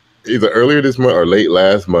either earlier this month or late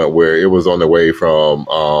last month where it was on the way from,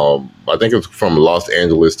 I think it was from Los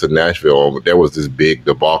Angeles to Nashville. There was this big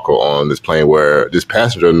debacle on this plane where this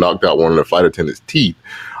passenger knocked out one of the flight attendant's teeth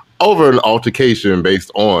over an altercation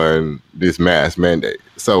based on this mask mandate.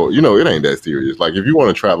 So, it ain't that serious. If you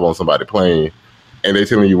want to travel on somebody's plane and they're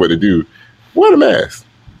telling you what to do, wear the mask.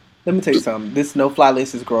 Let me tell you something. This no-fly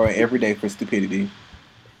list is growing every day for stupidity.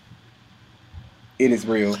 It is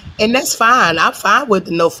real. And that's fine. I'm fine with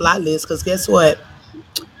the no-fly list because guess what?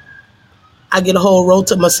 I get a whole row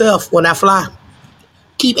to myself when I fly.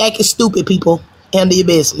 Keep acting stupid, people. Handle your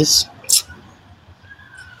business.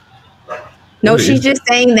 No, she's just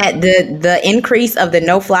saying that the increase of the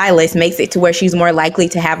no-fly list makes it to where she's more likely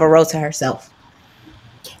to have a row to herself.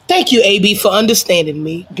 Thank you, AB, for understanding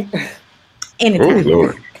me. Anytime. Oh,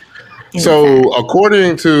 Lord. So,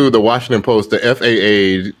 according to the Washington Post, the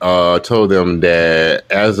FAA told them that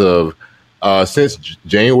as of since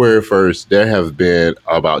January 1st, there have been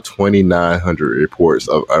about 2,900 reports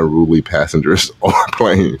of unruly passengers on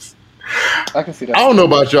planes. I can see that. I don't know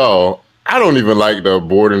about y'all. I don't even like the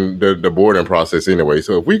boarding process anyway.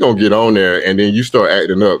 So if we gonna get on there and then you start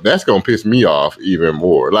acting up, that's gonna piss me off even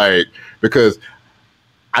more. Like, because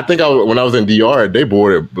I think when I was in DR, they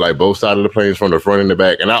boarded like both sides of the planes from the front and the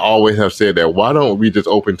back, and I always have said that why don't we just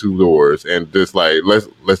open two doors and just like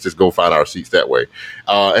let's just go find our seats that way.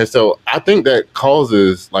 And so I think that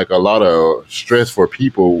causes like a lot of stress for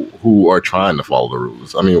people who are trying to follow the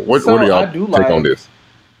rules. I mean, what do y'all take on this?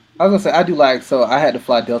 I was gonna say I do like, so I had to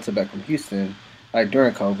fly Delta back from Houston like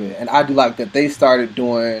during COVID, and I do like that they started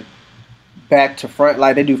doing back to front,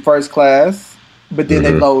 like they do first class, but then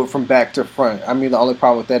they load from back to front. I mean, the only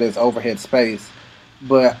problem with that is overhead space,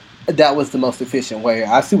 but that was the most efficient way.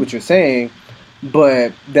 I see what you're saying,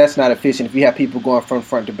 but that's not efficient if you have people going from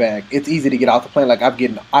front to back. It's easy to get off the plane. Like I've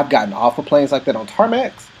gotten off of planes like that on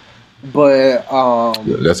tarmacs, but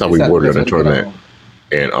that's how we boarded on the tarmac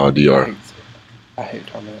and on DR. I hate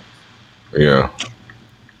tarmac. Yeah.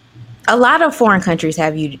 A lot of foreign countries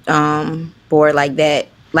have you board like that,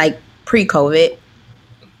 like pre-COVID.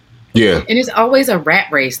 Yeah. And it's always a rat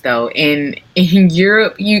race though. And in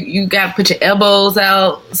Europe, you got to put your elbows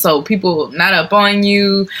out so people not up on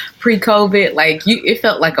you. Pre-COVID, like it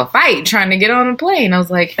felt like a fight trying to get on a plane. I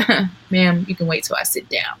was like, ma'am, you can wait till I sit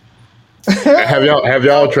down. Have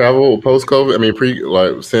y'all traveled post-COVID? I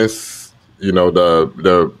mean, since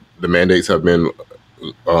the mandates have been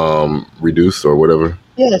reduced or whatever.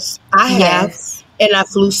 Yes, I have, and I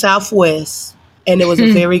flew Southwest, and it was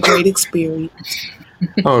a very great experience.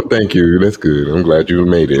 Oh, thank you. That's good. I'm glad you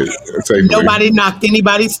made it safely. Nobody knocked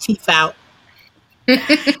anybody's teeth out,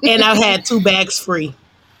 and I've had 2 bags free.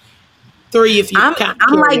 3 if you count.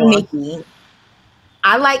 I'm like Nikkii.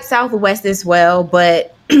 I like Southwest as well,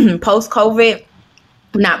 but post-COVID,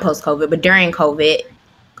 not post-COVID, but during COVID,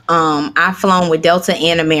 I've flown with Delta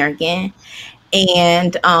and American.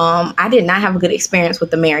 And I did not have a good experience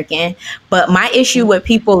with American. But my issue with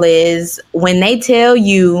people is when they tell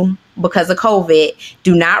you, because of COVID,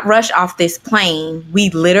 do not rush off this plane. We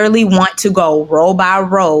literally want to go row by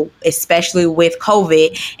row, especially with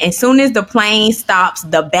COVID. As soon as the plane stops,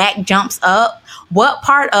 the back jumps up. What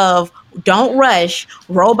part of don't rush,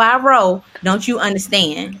 row by row, don't you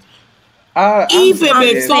understand? Even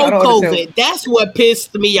before COVID, that's what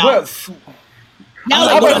pissed me off.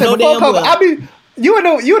 You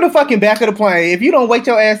in the fucking back of the plane. If you don't wait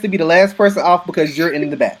your ass to be the last person off because you're in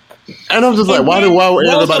the back. And I'm just like, why would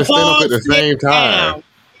everybody stand up at the same time?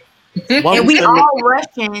 And we all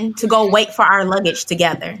rushing to go wait for our luggage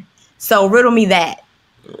together. So riddle me that.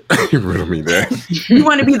 Riddle me that. You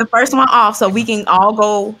want to be the first one off so we can all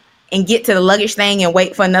go and get to the luggage thing and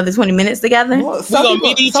wait for another 20 minutes together? We're going to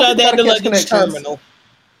meet each other at the luggage terminal.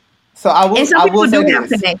 So and some people do have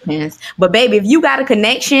connections. But baby, if you got a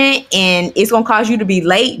connection and it's going to cause you to be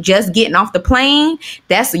late just getting off the plane,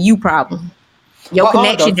 that's a you problem. Your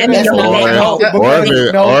connection. Or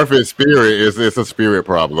if it's spirit, it's a spirit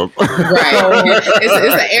problem. Right.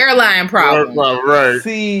 It's an airline problem. Right.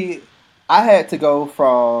 See, I had to go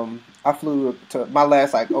I flew to my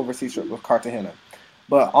last overseas trip was Cartagena.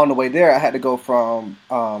 But on the way there, I had to go from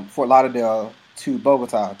Fort Lauderdale to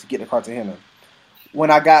Bogota to get to Cartagena. When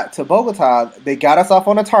I got to Bogota, they got us off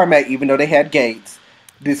on a tarmac, even though they had gates.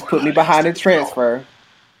 This put me behind the transfer.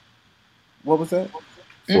 What was that?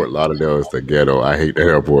 Fort Lauderdale is the ghetto. I hate the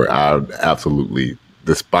airport. I absolutely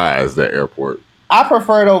despise that airport. I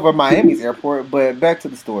prefer it over Miami's airport, but back to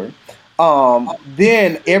the story.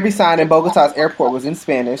 Then every sign in Bogota's airport was in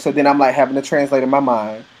Spanish, so then I'm like having to translate in my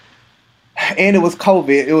mind. And it was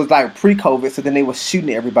COVID. It was like pre-COVID, so then they were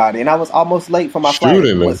shooting everybody. And I was almost late for my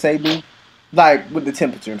flight. What saved me? Like with the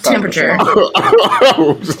temperature. So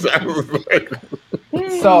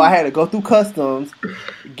I had to go through customs,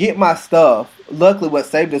 get my stuff. Luckily, what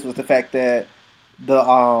saved us was the fact that the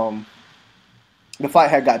flight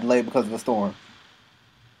had got delayed because of a storm.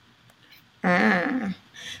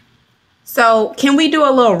 So can we do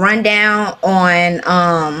a little rundown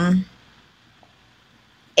on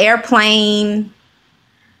airplane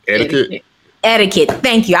etiquette? Etiquette.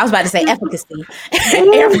 Thank you. I was about to say efficacy.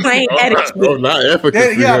 Airplane etiquette. Oh, not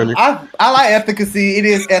efficacy. Yeah, honey. I like efficacy. It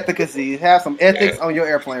is efficacy. Have some ethics on your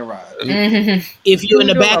airplane ride. If you're in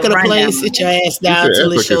the back of the plane, rundown. sit your ass down said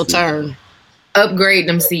till it's your efficacy. turn. Upgrade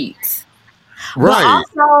them seats. Right.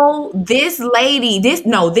 But also, this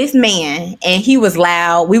man, and he was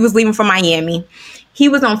loud. We was leaving from Miami. He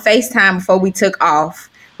was on FaceTime before we took off.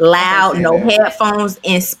 Loud, no headphones,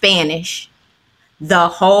 in Spanish. The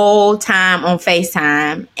whole time on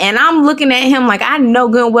FaceTime. And I'm looking at him like, I know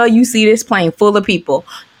good and well you see this plane full of people.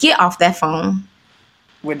 Get off that phone.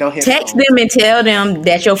 With no headphones. Text them and tell them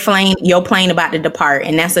that your plane about to depart,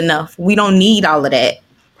 and that's enough. We don't need all of that.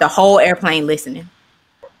 The whole airplane listening.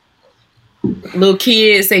 Little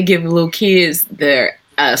kids, they give little kids their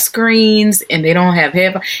screens and they don't have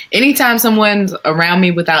headphones. Anytime someone's around me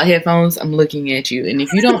without headphones, I'm looking at you. And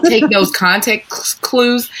if you don't take those context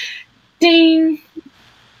clues, ding.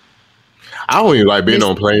 I don't even like being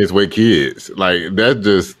on planes with kids. Like that's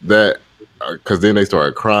just that, because then they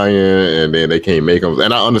start crying and then they can't make them.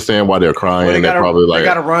 And I understand why they're crying. Well, they're probably like, they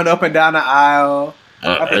gotta run up and down the aisle.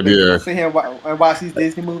 yeah. Sit here and watch these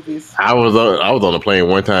Disney movies. I was on a plane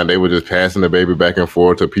one time. They were just passing the baby back and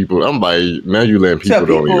forth to people. I'm like, now you letting people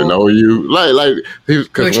don't even know you. Like,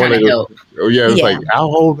 because trying to help. Oh yeah, it's like I'll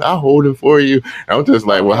hold it for you. And I'm just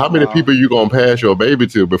like, well, how many people you gonna pass your baby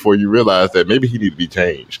to before you realize that maybe he need to be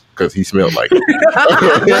changed because he smelled like it.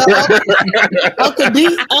 Uncle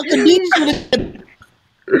D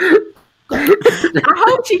I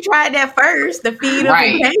hope she tried that first. The feed him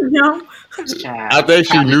and change him. I think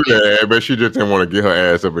she knew that, but she just didn't want to get her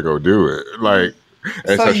ass up and go do it. Like,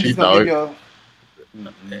 and so she thought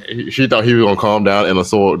he was gonna calm down in a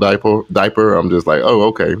soiled diaper. I'm just like, oh,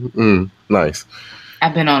 okay, nice.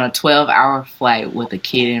 I've been on a 12-hour flight with a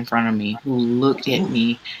kid in front of me who looked at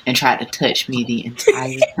me and tried to touch me the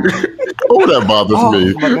entire time. Oh, that bothers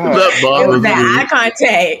me. That bothers me. Eye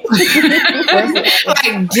contact.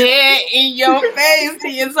 Like dead in your face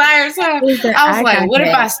the entire time. I was like, what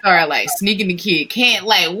if I start like sneaking the kid?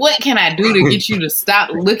 What can I do to get you to stop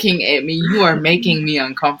looking at me? You are making me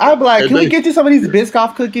uncomfortable. I'd be like, can we get you some of these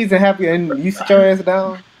Biscoff cookies and you sit your ass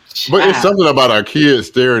down? But it's something about our kids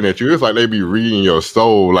staring at you. It's like they be reading your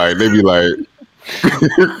soul. Like they be like,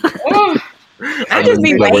 I just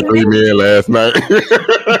be waiting. 3 men last night.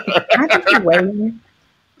 I just be waiting.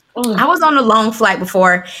 I was on a long flight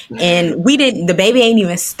before, and the baby ain't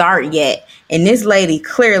even start yet. And this lady,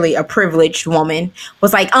 clearly a privileged woman,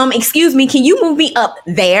 was like, excuse me, can you move me up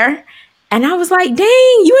there? And I was like, dang,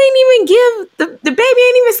 you ain't even the baby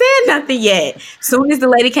ain't even said nothing yet. Soon as the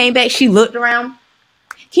lady came back, she looked around.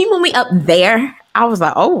 Can you move me up there? I was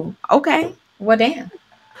like, oh, okay. Well, damn.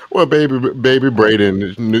 Well, baby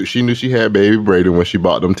Braden knew she had baby Braden when she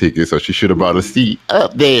bought them tickets, so she should have bought a seat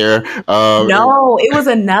up there. No, it was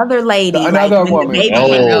another lady. Another woman. The baby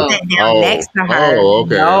sat down next to her. Oh,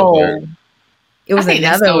 okay. No, okay. it was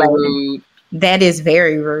another so lady. rude. That is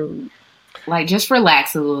very rude. Like, just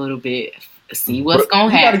relax a little bit. See what's gonna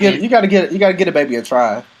happen. You gotta get a baby a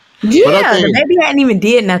try. Yeah, the baby hadn't even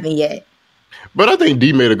did nothing yet. But I think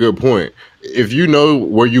D made a good point. If you know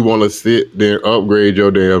where you want to sit, then upgrade your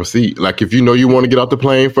damn seat. Like if you know you want to get off the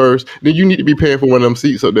plane first, then you need to be paying for one of them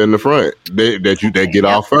seats up there in the front that get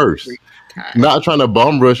off first. Not trying to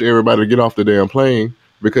bum rush everybody to get off the damn plane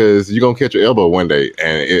because you're gonna catch your elbow one day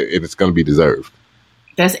and it's gonna be deserved.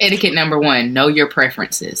 That's etiquette number 1. Know your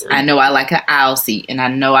preferences. I know I like an aisle seat, and I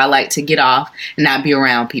know I like to get off and not be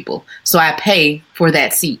around people. So I pay for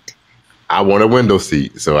that seat. I want a window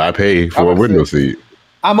seat, so I pay for a window seat.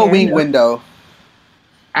 I'm a wing window.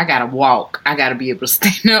 I gotta walk. I gotta be able to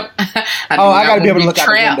stand up. I gotta be able to look out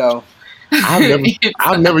the window.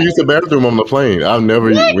 I've never used the bathroom on the plane. I've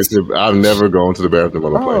never gone to the bathroom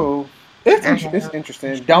on the plane. It's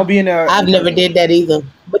interesting. Don't be in there. I've never did that either.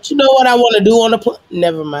 But you know what I want to do on the plane?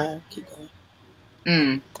 Never mind. Keep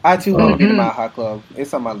going. I too want to get in my hot club.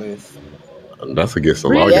 It's on my list. That's against the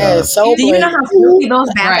law. Yeah, so do you know how filthy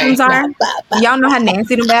those bathrooms are? Y'all know how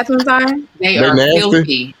nasty the bathrooms are? They're nasty.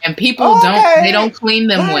 Filthy, and people don't clean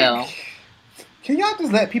them well. Can y'all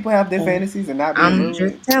just let people have their fantasies and not be I'm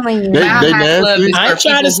just telling you. They nasty. I ain't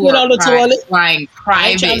trying to sit on the toilet. Flying private. I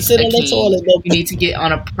ain't trying to sit on the toilet. Though. You need to get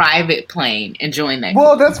on a private plane and join that.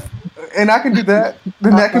 Well, and I can do that.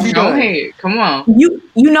 Then that can be Go done. ahead. Come on. You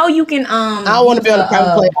know you can I don't want to be on a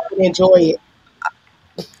private plane. I can enjoy it.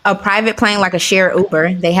 A private plane like a shared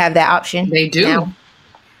Uber. They have that option. They do. Now.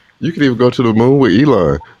 You could even go to the moon with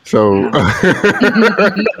Elon. So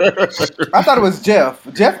I thought it was Jeff.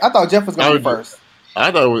 I thought Jeff was going to be first.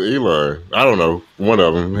 I thought it was Elon. I don't know. One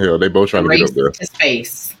of them. Hell, they both trying to get up there. To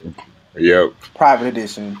space. Yep. Private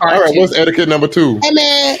edition. All right, what's etiquette number 2? Hey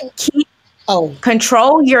man.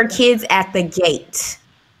 Control your kids at the gate.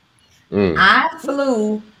 Mm. I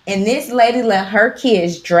flew, and this lady let her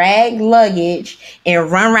kids drag luggage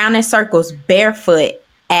and run around in circles barefoot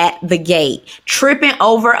at the gate, tripping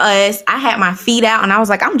over us. I had my feet out, and I was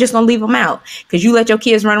like, I'm just gonna leave them out, because you let your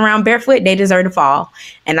kids run around barefoot, they deserve to fall.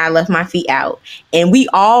 And I left my feet out, and we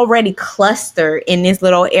already clustered in this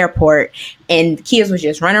little airport, and kids was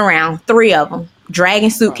just running around, 3 of them dragging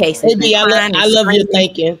suitcases. Baby, I love your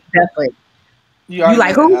thinking. Barefoot. You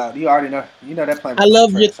like who? You already know. You know that plan. I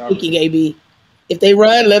love your thinking, AB. If they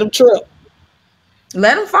run, let them trip.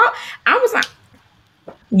 Let them fall. I was like,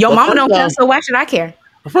 your mama don't care, so why should I care?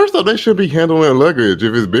 First off, they should be handling luggage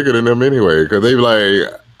if it's bigger than them anyway. Because they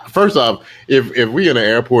like, first off, if we in the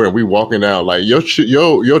airport and we walking out, like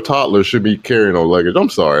your toddler should be carrying no luggage. I'm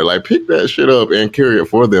sorry, like pick that shit up and carry it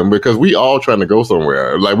for them, because we all trying to go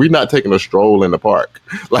somewhere. Like we not taking a stroll in the park.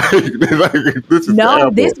 Like this is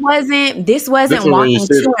this wasn't walking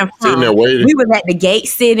to and from. We was at the gate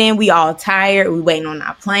sitting. We all tired. We waiting on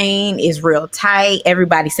our plane. It's real tight.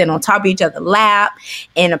 Everybody sitting on top of each other's lap.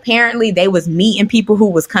 And apparently they was meeting people who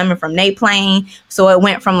was coming from their plane. So it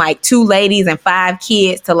went from like 2 ladies and 5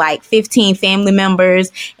 kids to like 15 family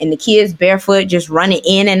members, and the kids barefoot just running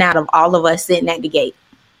in and out of all of us sitting at the gate.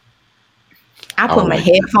 I put my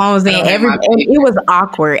headphones in. It was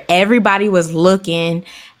awkward. Everybody was looking,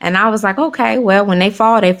 and I was like, okay, well, when they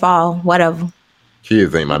fall, whatever.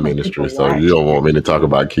 Kids ain't my ministry, so you don't want me to talk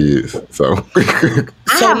about kids. So I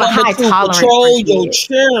have a high tolerance. Control your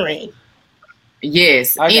children.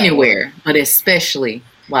 Yes, anywhere, but especially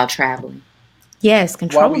while traveling. Yes,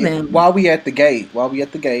 control them. While we at the gate.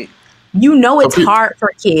 You know it's hard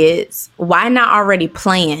for kids. Why not already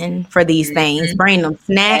plan for these things? Bring them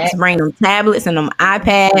snacks, bring them tablets and them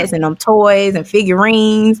iPads and them toys and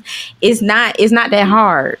figurines. It's not that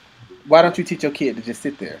hard. Why don't you teach your kid to just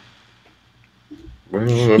sit there? Well,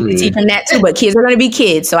 you can teach them that too, but kids are going to be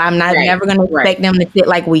kids, so I'm never going to expect them to sit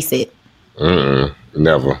like we sit.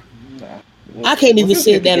 Never. I can't even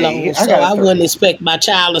sit that long, so I wouldn't expect my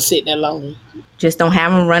child to sit that long. Just don't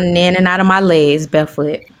have them running in and out of my legs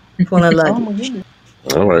barefoot. Pulling luggage.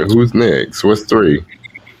 All right, who's next? What's 3?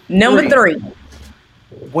 Number 3.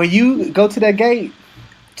 When you go to that gate,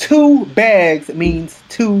 2 bags means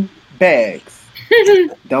 2 bags.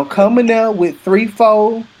 Don't come in there with 3,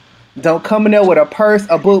 4. Don't come in there with a purse,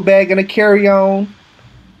 a book bag, and a carry-on.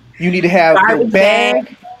 You need to have your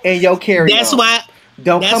bag and your carry-on. That's why.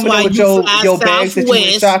 Don't come in with your bags that you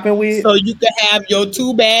went shopping with. So you can have your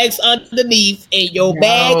 2 bags underneath and your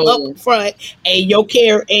bag up front and your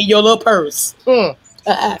little purse.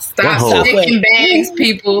 Stop checking bags,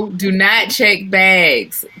 people. Do not check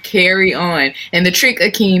bags. Carry on. And the trick,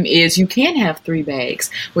 Akeem, is you can have 3 bags.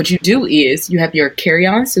 What you do is you have your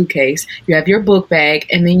carry-on suitcase, you have your book bag,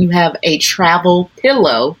 and then you have a travel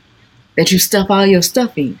pillow that you stuff all your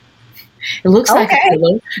stuff in. It looks like a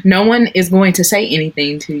pillow. No one is going to say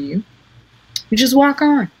anything to you. You just walk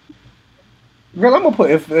on. Girl, I'm gonna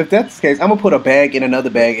put if that's the case, I'm gonna put a bag in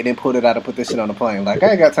another bag and then pull it out and put this shit on the plane. Like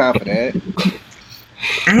I ain't got time for that.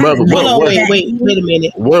 Wait a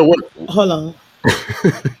minute. What? Hold on.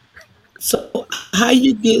 So how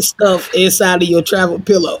you get stuff inside of your travel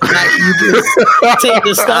pillow? Like you just take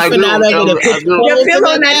the stuffing out of it and put your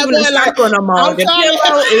pillow not even a circle no more. The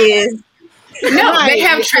pillow is. No, they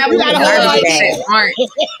have travel pillows that aren't.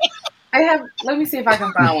 Let me see if I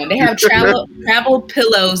can find one. They have travel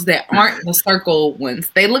pillows that aren't the circle ones.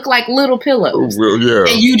 They look like little pillows. Well, yeah.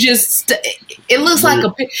 And you just, it looks like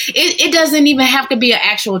it doesn't even have to be an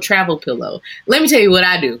actual travel pillow. Let me tell you what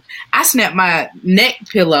I do. I snap my neck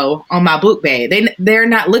pillow on my book bag. They're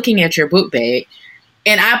not looking at your book bag.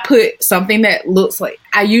 And I put something that looks like,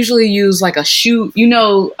 I usually use like a shoe,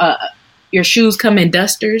 your shoes come in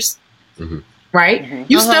dusters. Mm-hmm. Right? Mm-hmm.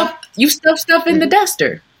 You stuff stuff in the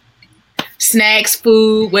duster. Snacks,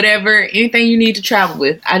 food, whatever, anything you need to travel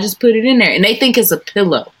with. I just put it in there. And they think it's a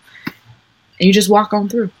pillow. And you just walk on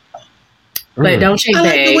through. But don't check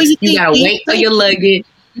bags. You gotta wait for your luggage.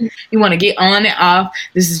 You want to get on and off.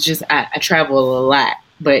 This is just, I travel a lot.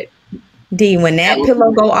 But D, when that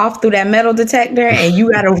pillow go off through that metal detector and you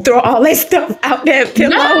got to throw all that stuff out that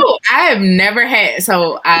pillow. No, I have never had.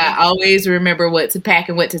 So I always remember what to pack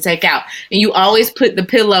and what to take out. And you always put the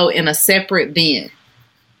pillow in a separate bin.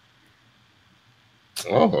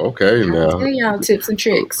 Oh, okay. Now, I'll tell y'all tips and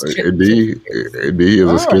tricks. D is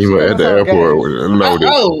a schemer at the airport.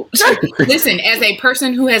 Listen, as a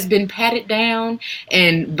person who has been patted down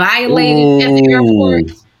and violated at the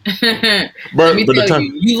airport, let me tell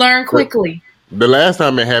you learn quickly. the last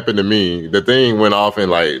time it happened to me, the thing went off in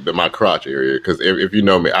like my crotch area. Because if you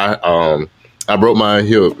know me, I broke my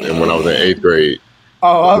hip, and when I was in 8th grade.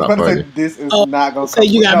 Oh, I was about to say this is not gonna. So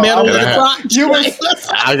you got metal in the crotch.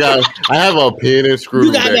 I have a pin and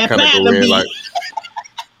screw that kind of go in like.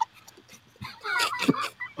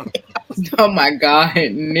 Oh my God,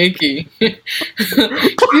 Nikkii. She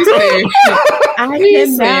said, I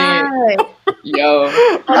cannot. Yo.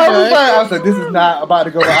 I was like, this is not about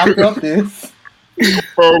to go. I felt this.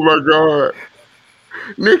 Oh my God.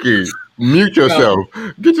 Nikkii, mute yourself.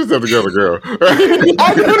 Get yourself together, girl.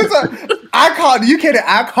 I called you kidding.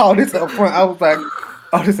 I called this up front. I was like,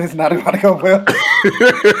 oh, this is not about to go well.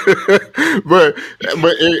 but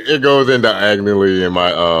it goes in diagonally in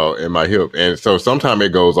my hip, and so sometimes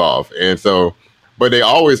it goes off, and so but they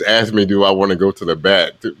always ask me, do I want to go to the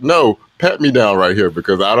back? No, pat me down right here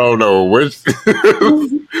because I don't know which.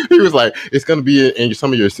 He was like, it's gonna be in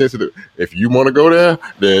some of your sensitive. If you want to go there,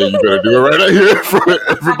 then you better do it right out here for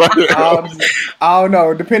everybody else. I don't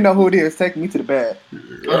know. Depending on who it is, take me to the back.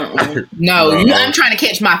 No, I'm trying to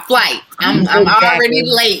catch my flight. I'm already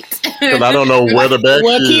late because I don't know where the back is.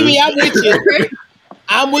 Well, Kimi, I'm with you.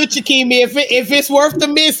 I'm with you, Kimi. If it's worth the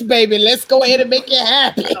miss, baby, let's go ahead and make it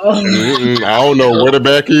happen. I don't know where the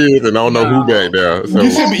back is, and I don't know who back there. So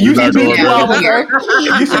you should be 2 hours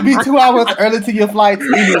early. You should be 2 hours early to your flights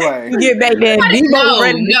anyway. You get back there.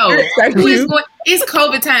 No. It's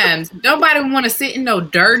COVID times. Nobody want to sit in no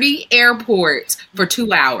dirty airports for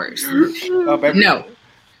 2 hours. Oh, baby. No,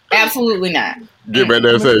 absolutely not. Get back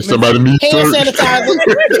there and say, somebody needs hand sanitizer.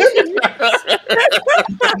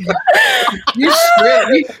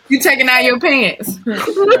 You taking out your pants.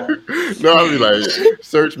 No, I'll be like,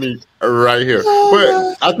 search me right here.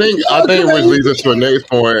 But I think which leads us to the next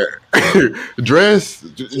point. dress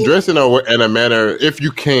in a manner, if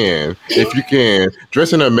you can,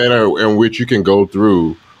 dress in a manner in which you can go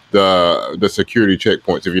through the security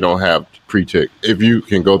checkpoints if you don't have pre-check. If you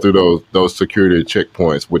can go through those security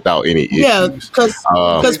checkpoints without any issues. Yeah,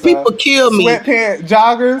 because people kill me. Sweatpants,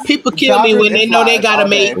 joggers. People kill me when they know they gotta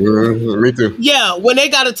make. Me too. Yeah, when they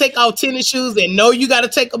gotta take off tennis shoes and know you gotta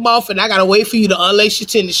take them off, and I gotta wait for you to unlace your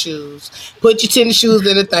tennis shoes, put your tennis shoes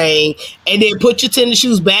in the thing, and then put your tennis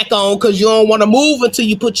shoes back on because you don't want to move until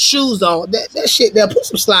you put your shoes on. That shit there. Put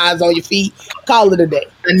some slides on your feet. Call it a day.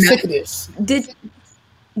 I'm sick of this.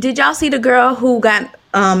 Did y'all see the girl who got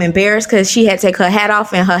embarrassed because she had to take her hat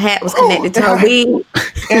off and her hat was connected to her wig?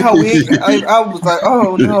 And her wig, I was like,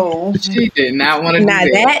 oh no. She did not want to do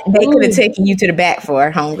that. They could have taken you to the back for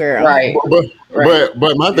her, homegirl. Right.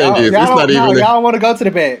 But my thing is, it's not even. Y'all want to go to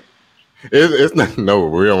the back. It's not. No,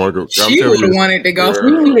 we don't want to go. She would have wanted to go.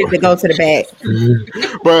 We needed to go to the back.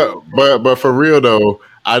 But for real though,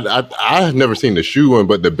 I've never seen the shoe one,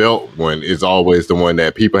 but the belt one is always the one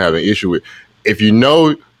that people have an issue with. If you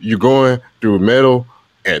know you're going through metal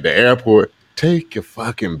at the airport, take your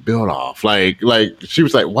fucking belt off. Like she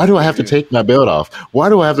was like, why do I have to take my belt off? Why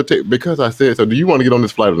do I have to take? Because I said so. Do you want to get on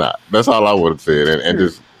this flight or not? That's all I would have said. And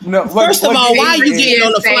just no. First of all, why are you getting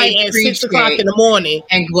on the flight at 6 o'clock in the morning?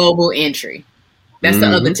 And global entry. That's the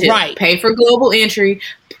other tip. Right. Pay for global entry.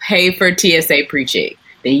 Pay for TSA pre-check.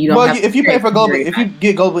 Then you don't. Well, if you pay for global, if you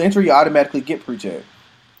get global entry, you automatically get pre-check.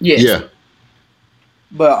 Yes. Yeah.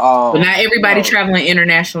 But not everybody traveling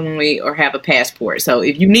internationally or have a passport. So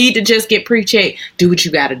if you need to just get pre-check, do what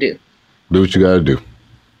you got to do. Do what you got to do.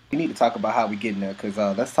 We need to talk about how we get in there because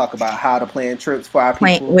let's talk about how to plan trips for our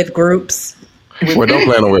people. With groups. Well, don't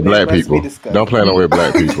plan on with black people. Don't plan on with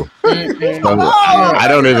black people. I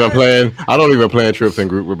don't even plan trips in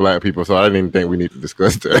group with black people, so I didn't even think we need to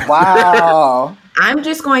discuss that. Wow. I'm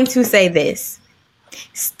just going to say this.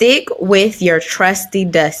 Stick with your trusty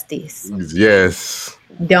dusties. Yes.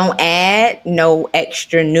 Don't add no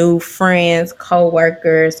extra new friends,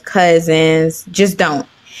 co-workers, cousins. Just don't.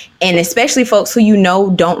 And especially folks who you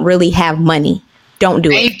know don't really have money. Don't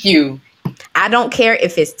do it. Thank you. I don't care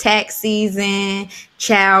if it's tax season,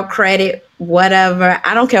 child credit, whatever.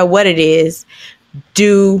 I don't care what it is.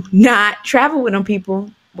 Do not travel with them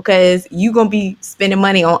people because you're going to be spending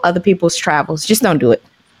money on other people's travels. Just don't do it.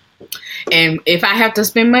 And if I have to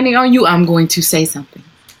spend money on you, I'm going to say something.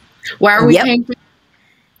 Why are we paying for?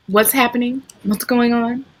 What's happening? What's going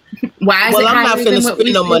on? Why is it I'm not higher finna than what spend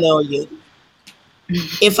we no spend? money on you.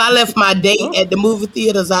 If I left my date at the movie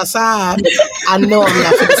theaters outside, I know I'm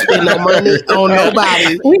not going to spend no money on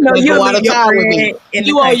nobody. We know you go out of town with me.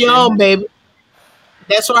 You on your own, baby.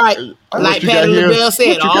 That's right. Like Patty LaBelle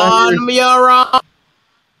said, all of me are wrong.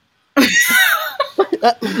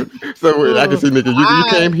 So I can see, Nikkii, you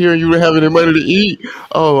came here and you didn't have any money to eat.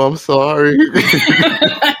 Oh, I'm sorry.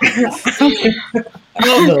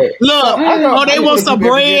 Look. They want some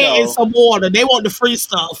group every year, bread and some water. They want the free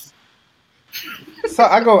stuff. So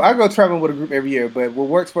I go traveling with a group every year, but what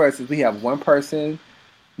works for us is we have one person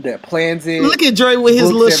that plans it. Look at Dre with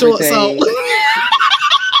his little shorts on.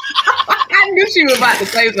 I knew she was about to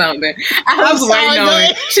say something. I was waiting on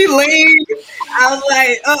it. She leaned. I was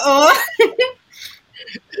like,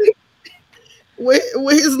 with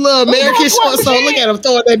his little American shorts on. Look at him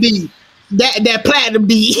throwing that bead. That platinum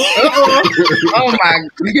bead. Oh my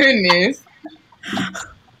goodness.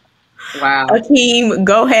 Wow. Akeem,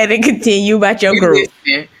 go ahead and continue about your group.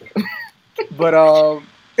 But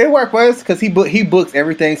it worked for us because he books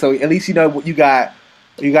everything, so at least you know you got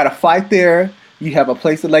a flight there, you have a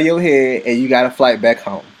place to lay your head, and you got a flight back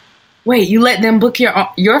home. Wait, you let them book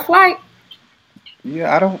your flight?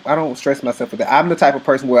 Yeah, I don't stress myself with that. I'm the type of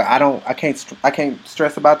person where I can't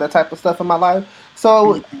stress about that type of stuff in my life.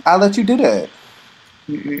 So I let you do that.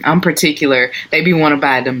 I'm particular. They be want to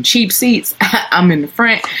buy them cheap seats. I'm in the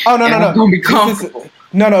front. Oh no. Gonna be comfortable.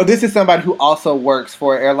 This is somebody who also works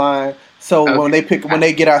for an airline. So Okay. when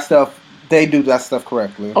they get our stuff, they do that stuff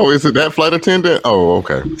correctly. Oh, is it that flight attendant? Oh,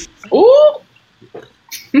 okay. Ooh.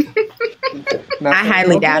 Now, I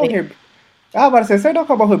highly doubt it. I was about to say, don't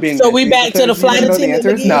come about her being. So we back to the flight attendant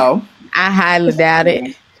again? No. I highly doubt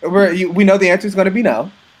it. We know the answer is going to be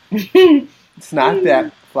no. It's not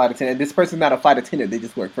that flight attendant. This person's not a flight attendant. They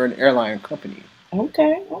just work for an airline company.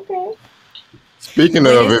 Okay. Speaking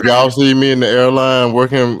of, if y'all see me in the airline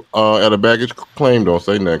working at a baggage claim, don't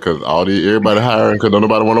say nothing because everybody hiring because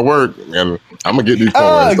nobody want to work, and I'm gonna get these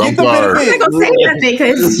coins. Get the benefits. I'm not gonna say nothing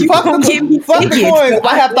because you gonna give me fuck the tickets. coins.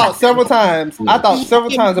 I have thought several times.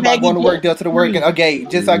 about going to work Delta to work at a gate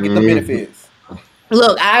just so I get the benefits.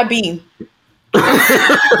 Look, I'll be.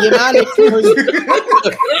 Get out of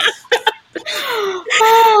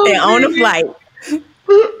And on the flight.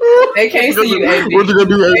 They can't see you, AB. What you gonna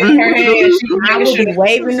do, AB? I will be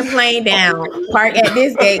waving the plane down. Park at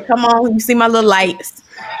this gate. Come on, you see my little lights.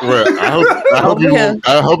 Well, I hope you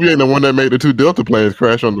ain't the one that made the 2 Delta planes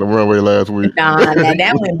crash on the runway last week. Nah,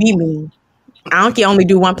 that wouldn't be me. I can only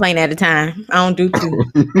do one plane at a time. I don't do 2.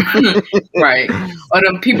 Right. Or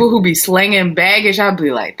the people who be slinging baggage, I'll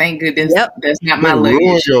be like, thank goodness that's not my Ruin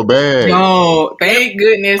luggage. your bag. No, thank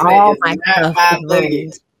goodness All that my is not stuff my is luggage.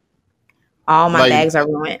 ruined. All my bags are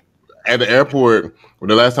ruined. At the airport,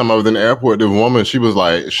 the last time I was in the airport, the woman, she was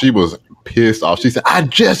pissed off. She said, I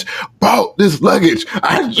just bought this luggage. But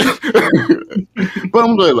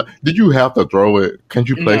I'm like, did you have to throw it? Can't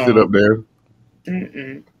you place it up there?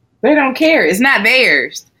 Mm-mm. They don't care. It's not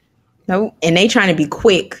theirs. Nope. And they trying to be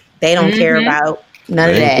quick. They don't care about none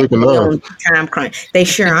of that. Quick enough. Time crunch. They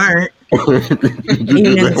sure aren't.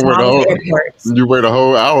 You wait a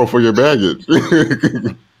whole hour for your baggage.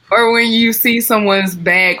 Or when you see someone's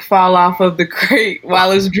bag fall off of the crate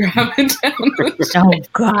while it's driving down the street. Oh,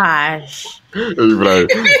 gosh. You be like,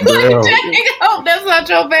 damn. Oh, that's not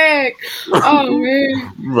your bag. Oh,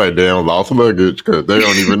 man. You like, damn, lost luggage because they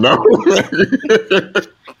don't even know.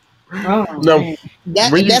 No,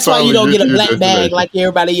 that's why you don't get a black bag like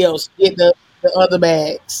everybody else. Get the other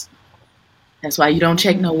bags. That's why you don't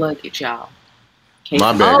check no luggage, y'all.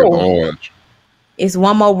 My bag is orange. It's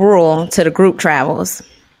one more rule to the group travels.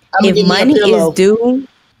 If money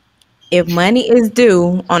is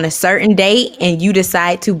due on a certain date and you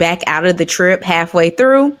decide to back out of the trip halfway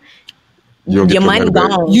through, your money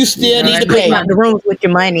gone. You still need to pay out the rooms with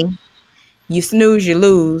your money. You snooze, you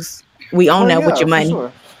lose. We own that with your money.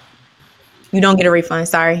 Sure. You don't get a refund.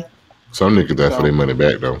 Sorry. Some niggas ask for their money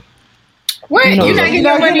back though. What? No, You're not getting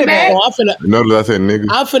your money back? Notice I said niggas.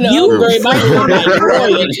 I'm finna upgrade my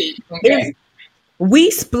royalty.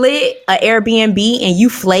 We split an Airbnb and you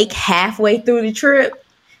flake halfway through the trip.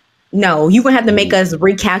 No, you're going to have to make us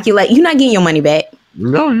recalculate. You're not getting your money back.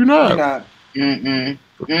 No, you're not.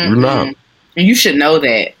 You're not. And you should know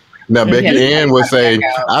that. Now, Becky Ann would say,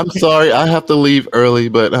 I'm sorry, I have to leave early,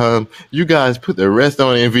 but you guys put the rest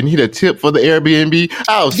on it. If you need a tip for the Airbnb,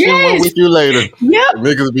 I'll share one with you later. Yep.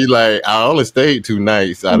 Niggas be like, I only stayed 2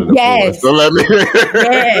 nights out of the 4. So let me.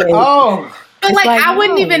 Oh. But I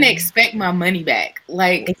wouldn't even expect my money back.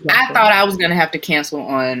 I thought I was going to have to cancel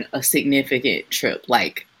on a significant trip,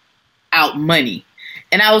 out money.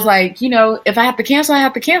 And I was like, if I have to cancel, I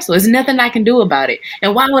have to cancel. There's nothing I can do about it.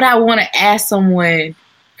 And why would I want to ask someone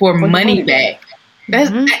for money back?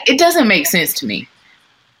 It doesn't make sense to me.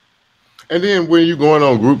 And then when you're going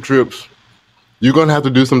on group trips, you're going to have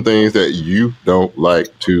to do some things that you don't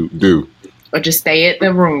like to do. Or just stay at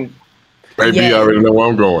the room. Maybe you already know where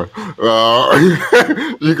I'm going.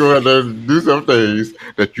 You're going to have to do some things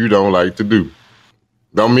that you don't like to do.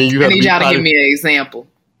 Don't mean you have to be y'all to give me an example.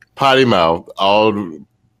 potty mouth, all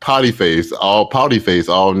potty face, all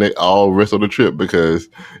rest of the trip because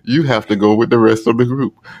you have to go with the rest of the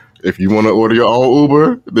group. If you want to order your own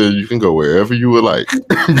Uber, then you can go wherever you would like.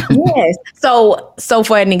 Yes. So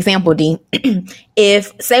for an example, D,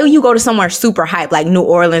 if say you go to somewhere super hype like New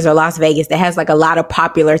Orleans or Las Vegas that has like a lot of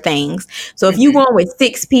popular things. So if you going with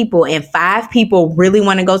 6 people and 5 people really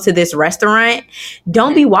want to go to this restaurant,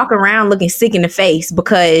 don't be walking around looking sick in the face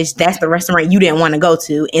because that's the restaurant you didn't want to go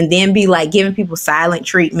to, and then be like giving people silent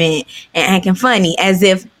treatment and acting funny as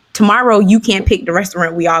if tomorrow you can't pick the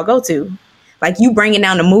restaurant we all go to. Like you bringing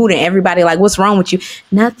down the mood and everybody like, what's wrong with you?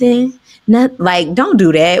 Nothing. Like, don't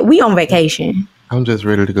do that. We on vacation. I'm just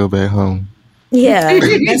ready to go back home. Yeah.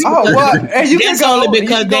 That's only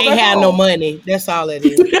because they ain't have no money. That's all it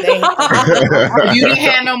is. If you didn't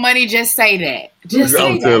have no money, just say that.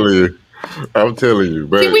 I'm telling you.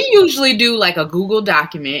 But see, we usually do like a Google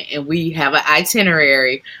document and we have an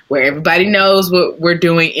itinerary where everybody knows what we're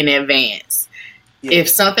doing in advance. Yeah. If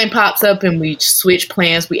something pops up and we switch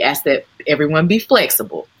plans, we ask that everyone be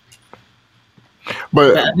flexible.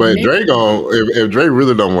 But Dre if Dre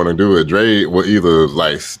really don't want to do it, Dre will either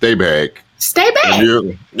like stay back,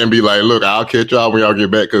 and be like, look, I'll catch y'all when y'all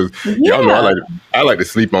get back because y'all know I like to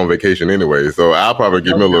sleep on vacation anyway, so I'll probably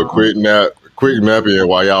give me a little quick nap in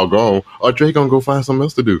while y'all gone, or Dre gonna go find something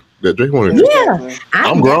else to do that Dre want to do. Yeah,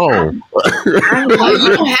 I'm grown. You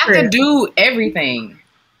don't have to do everything.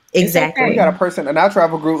 Exactly. We got a person in our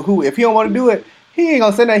travel group who, if he don't want to do it, he ain't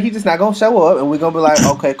gonna say that. He just not gonna show up, and we're gonna be like,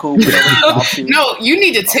 okay, cool. No, you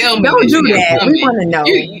need to tell me. Don't do that. We want to know.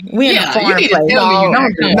 We in a foreign place. Don't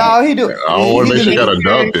do that. No, he do. I don't want to make sure you got a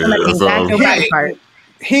dump in.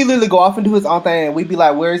 He literally go off and do his own thing, and we'd be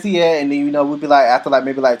like, where is he at? And then, we'd be like, after like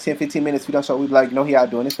maybe like 10, 15 minutes, we don't show, we'd be like, he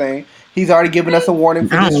out doing his thing. He's already given us a warning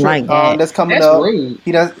for this trip that's coming up. Rude.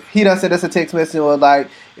 He done sent us a text message and was like,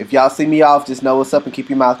 if y'all see me off, just know what's up and keep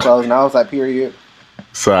your mouth closed. And I was like, period.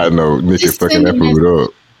 Side note, Nikkii fucking that food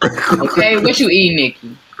up. Okay, what you eat,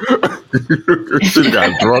 Nikkii? She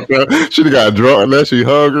got drunk. She got drunk and now she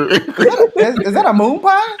hungry. Is that a moon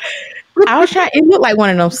pie? I was trying. It looked like one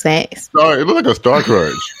of those snacks. It looked like a Star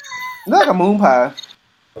Crunch. It looked like a moon pie.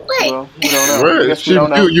 Wait, well, we don't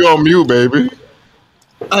know. You on mute, baby.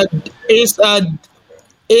 It's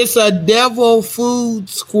a devil food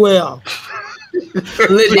square.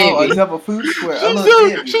 A devil food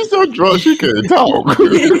square. She's so drunk she can't talk.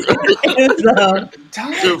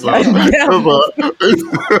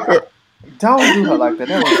 Don't do her like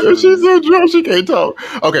that. She's so drunk she can't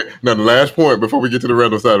talk. Okay, now the last point before we get to the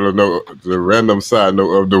random side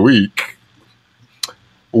note of the week.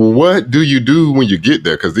 What do you do when you get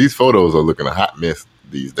there? Because these photos are looking a hot mess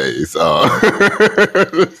these days.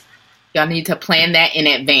 Y'all need to plan that in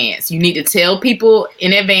advance. You need to tell people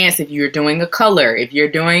in advance if you're doing a color, if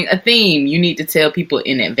you're doing a theme. You need to tell people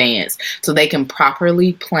in advance so they can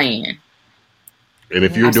properly plan. And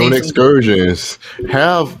if you're doing excursions,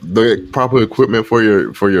 have the proper equipment for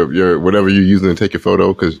your whatever you're using to take your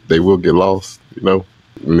photo, because they will get lost, And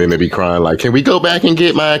then they be crying like, "Can we go back and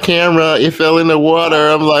get my camera? It fell in the water."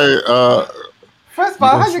 I'm like, First of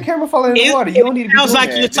all, how's your camera falling in the water? You don't need to be sounds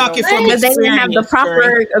like you're talking from experience. They didn't have the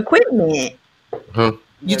proper equipment. Huh?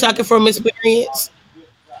 You talking from experience?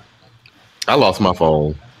 I lost my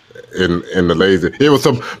phone in the lazy. It was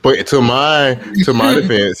but to my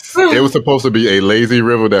defense, it was supposed to be a lazy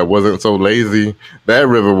river that wasn't so lazy. That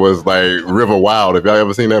river was like River Wild. If y'all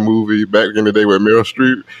ever seen that movie back in the day with Meryl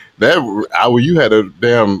Streep, you had a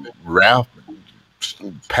damn raft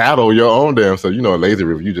paddle your own damn. So a lazy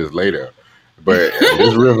river, you just lay there. But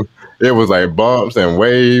this river, it was like bumps and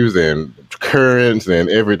waves and currents and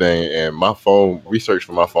everything. And my phone, we searched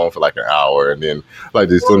for my phone for like an hour, and then like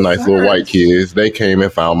these nice little white kids, they came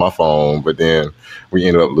and found my phone. But then we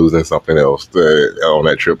ended up losing something else on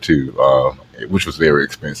that trip too, which was very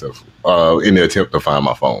expensive in the attempt to find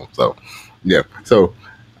my phone. So yeah, so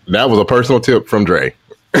that was a personal tip from Dre.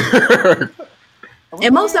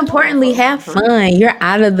 And most importantly, have fun. You're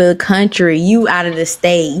out of the country. You out of the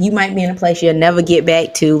state. You might be in a place you'll never get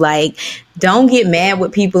back to. Like, don't get mad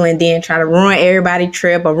with people and then try to ruin everybody's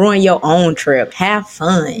trip or ruin your own trip. Have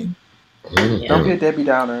fun. Mm-hmm. Don't be a Debbie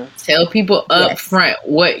Downer. Tell people up front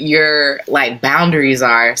what your boundaries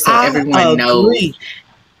are so everyone knows.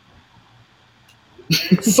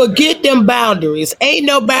 Forget them boundaries. Ain't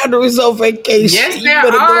no boundaries on vacation. Yes, there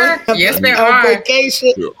are. Yes, there are. On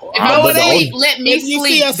vacation. No, it ain't. Let me if you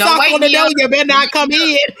sleep. see a sock on the door, you better not come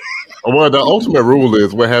in. Well, the ultimate rule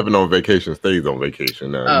is what happened on vacation stays on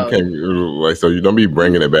vacation. Now you can't so you don't be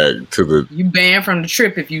bringing it back to the. You banned from the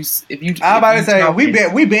trip if you. I'm about to say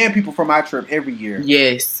we ban people from our trip every year.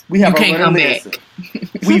 Yes, we have you can't come back.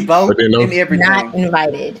 We vote in everything. Not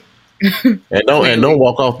invited. And don't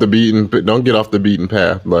walk off the beaten. Don't get off the beaten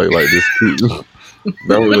path like this.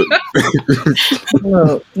 Look,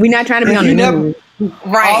 we're not trying to be on the news.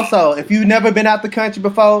 Right. Also, if you've never been out the country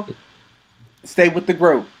before, stay with the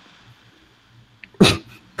group.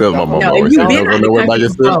 Tell my mom always say, never know by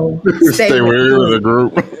yourself. Stay with the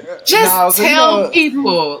group. Just tell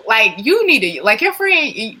people, like, you need to, like, your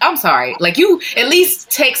friend, I'm sorry, like, you at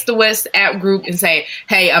least text the WhatsApp group and say,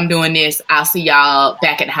 hey, I'm doing this. I'll see y'all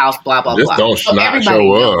back at the house, blah, blah, blah. Just don't not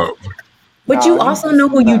show up. But you also know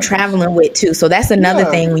who you traveling with, too. So that's another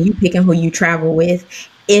thing when you picking who you travel with.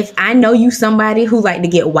 If I know you somebody who like to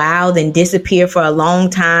get wild and disappear for a long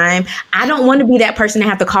time, I don't want to be that person that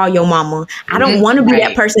have to call your mama. I don't want to be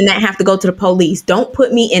that person that have to go to the police. Don't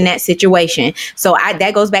put me in that situation. So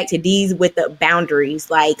that goes back to these with the boundaries.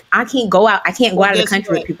 Like I can't go out. I can't go out of the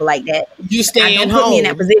country with people like that. You stay don't home. Put me in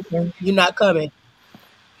that position. You're not coming.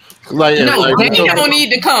 Like, no, like you don't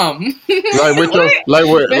need to come. Like with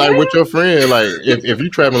your friend, like if you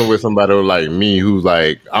traveling with somebody like me, who's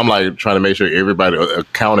like I'm like trying to make sure everybody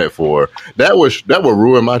accounted for. That would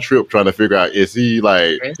ruin my trip. Trying to figure out is he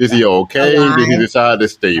okay? Did he decide to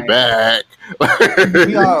stay back? Did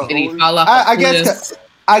he fall off? I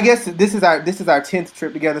guess this is our 10th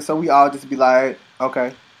trip together, so we all just be like,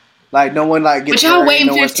 okay. Like no one like gets. But y'all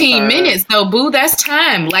waiting 15 minutes though, boo. That's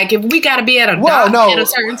time. Like if we gotta be at a dock at a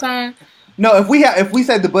certain time. No, if we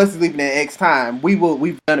say the bus is leaving at X time, we've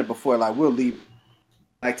done it before. Like we'll leave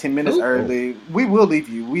like 10 minutes early. We will leave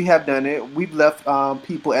you. We have done it. We've left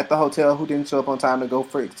people at the hotel who didn't show up on time to go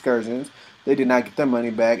for excursions. They did not get their money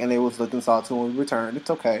back, and they was looking salty when we returned. It's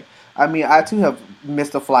okay. I mean, I too have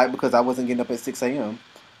missed a flight because I wasn't getting up at 6 a.m.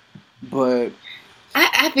 But.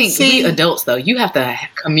 I think we adults though, you have to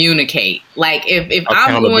communicate. Like if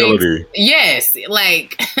I'm going, yes,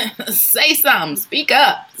 like say something, speak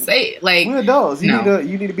up, say like we're adults. You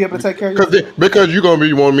need to be able to take care of yourself. Because you're gonna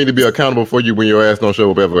be wanting me to be accountable for you when your ass don't show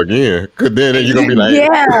up ever again. Because then you're gonna be like,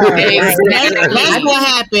 that's what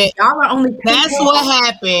happened. That's what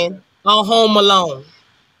happened on Home Alone.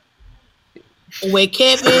 When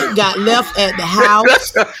Kevin got left at the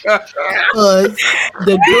house, the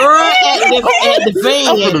girl at the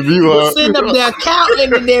van was sitting up there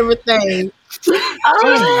counting and everything.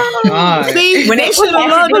 See, when they should have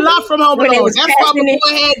learned a lot from Home Alone. That's why my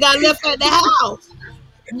boy got left at the house.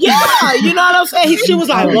 Yeah, you know what I'm saying? She was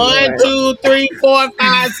like 1, 2, 3, 4,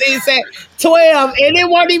 5, 6, 7, 12, and it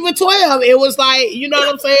wasn't even 12. It was like, you know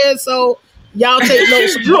what I'm saying? So. Y'all take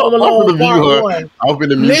notes from Home Alone part 1. I'm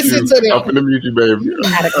finna mute you. I'm finna mute you, baby.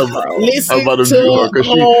 I'm about to mute her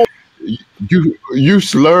because you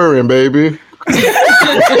slurring, baby.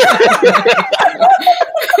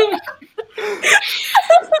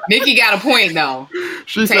 Nikkii got a point though.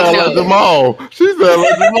 She sounds like Jamal.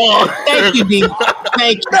 Thank you, D.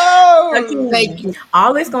 Thank you. Thank you.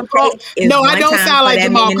 All it's gonna take is no, I don't sound like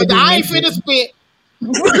Jamal because I ain't finna spit. I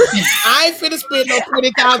ain't finna spend no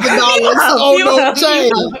 $20,000 on no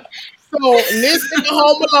change. So listen to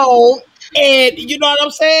Home Alone, and you know what I'm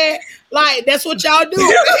saying? Like that's what y'all do.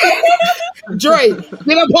 Dre,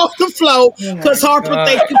 get up off the floor because Harper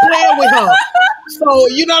think you playing with her. So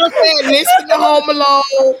you know what I'm saying? Listen to Home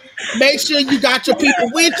Alone. Make sure you got your people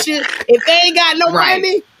with you. If they ain't got no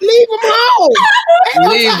money, leave them home.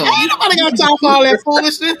 Ain't nobody got time for all that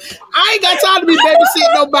foolishness. I ain't got time to be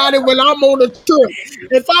babysitting nobody when I'm on a trip.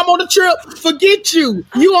 If I'm on a trip, forget you.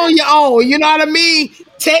 You on your own. You know what I mean?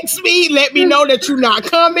 Text me, let me know that you're not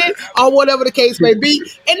coming or whatever the case may be.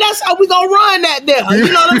 And that's how we gonna run that there.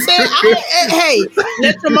 You know what I'm saying? Hey,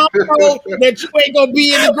 let your mom know that you ain't gonna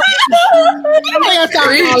be in the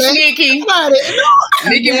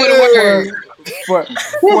Nikkii with a word.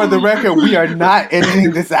 For the record, we are not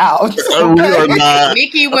editing this out. We are not.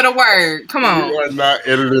 Nikkii with a word. Come on. We are not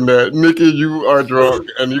editing that. Nikkii, you are drunk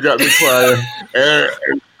and you got me crying. And,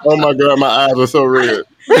 oh my God, my eyes are so red.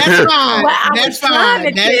 That's fine. That's fine.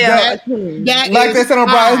 Like they said on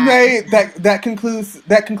Bridesmaid, that concludes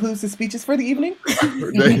the speeches for the evening.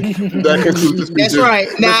 that concludes the speeches. That's right.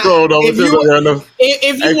 Now, if you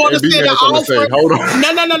want to send an offering, hold on.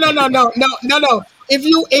 No. If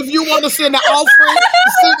you want to send an offering,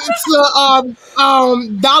 send it to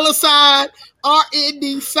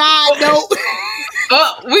 $RND side note.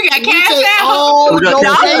 Oh, we got cash out. Oh, $.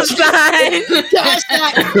 Cash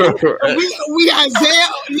out. We got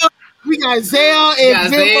Zelle. We got Zelle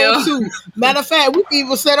and Venmo too. Matter of fact, we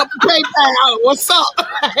even set up a PayPal. What's up?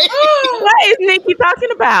 What is Nikkii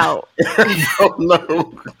talking about? Oh no,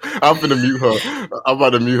 I'm finna mute her. I'm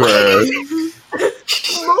about to mute her ass.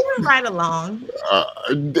 Moving right along.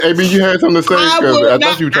 Amy, you had something to say? I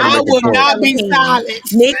thought you were trying to make a would point. not be silent.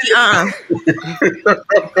 Nikkii,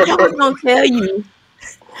 I was gonna tell you.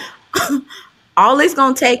 All it's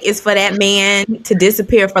gonna take is for that man to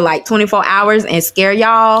disappear for like 24 hours and scare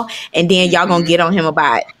y'all, and then y'all gonna get on him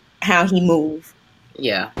about how he moved.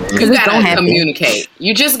 Yeah, you gotta communicate.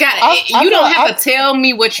 You just gotta. You don't have to tell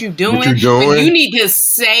me what you're doing. But you need to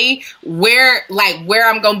say where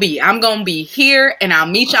I'm gonna be. I'm gonna be here, and I'll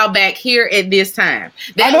meet y'all back here at this time.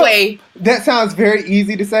 That way, that sounds very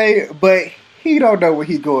easy to say, but he don't know where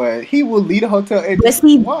he's going. He will leave the hotel and that's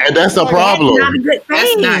a problem. That's not a good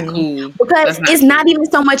thing. That's not cool. Because it's not even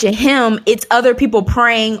so much of him; it's other people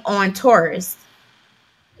preying on tourists.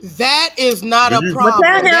 That is not a problem.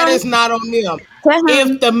 That is not on them.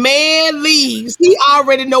 If the man leaves, he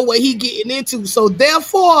already know what he getting into. So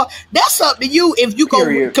therefore, that's up to you. If you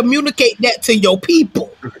go communicate that to your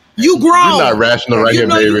people, you grown. You're not rational right here,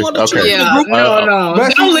 baby. Okay. Yeah, no.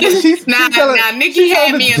 Don't listen. Now, Nikkii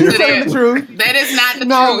had me into that. That is not the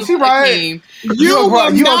truth. She right. You're a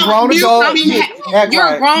grown adult. You're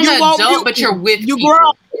a grown adult, but you're with people.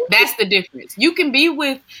 Grown. That's the difference. You can be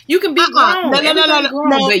grown. But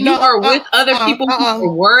you are with other people who are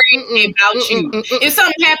worried about you. If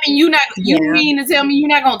something happened, you mean to tell me you're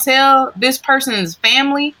not gonna tell this person's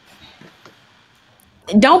family?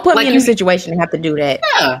 Don't put me in a situation to have to do that.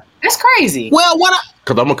 Yeah, that's crazy. Well, because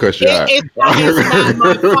I'm gonna cuss you out. It's not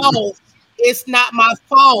my fault. It's not my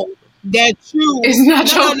fault that you. It's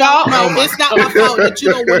not your fault. No, it's not my fault that you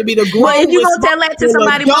don't want to be the grown. Well, if you gonna tell that to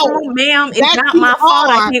somebody, ma'am, it's not my fault.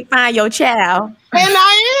 I can't find your child. And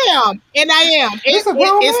I am.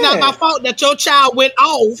 It's not my fault that your child went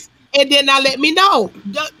off and then not let me know.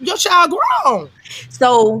 Your child grown.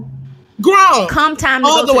 So grown. Come time to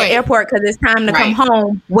go to the airport because it's time to come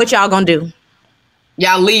home. What y'all gonna do?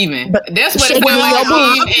 Y'all leaving. But that's what and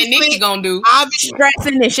Nikkii gonna do. I'll be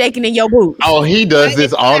stressing and shaking in your boots. Oh, he does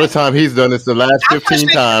this all the time. He's done this the last 15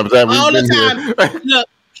 times that we've been here. Look,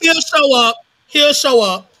 he'll show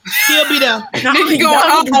up. He'll be there. Nikkii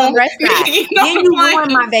going home. Then you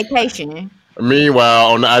ruin my vacation. Meanwhile,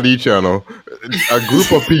 on the ID channel, a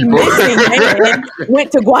group of people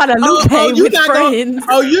went to Guadalupe with friends.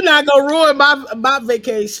 You're not gonna ruin my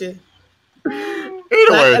vacation.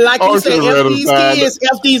 Anyway, like you said, F these kids,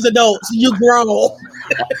 F these adults. You grown.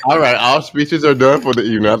 All right, all speeches are done for the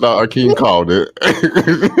evening. I thought Akeem called it.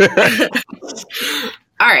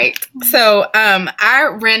 All right, so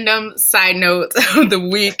our random side note of the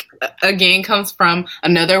week again comes from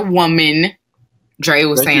another woman. Dre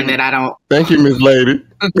was saying that I don't. Thank you, Miss Lady.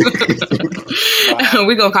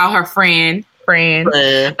 We're gonna call her Fran.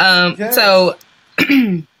 Yes. So.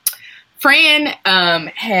 Fran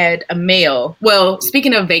had a male. Well,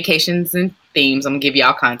 speaking of vacations and themes, I'm going to give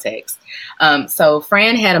y'all context. So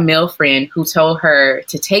Fran had a male friend who told her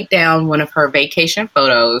to take down one of her vacation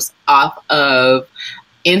photos off of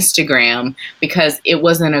Instagram because it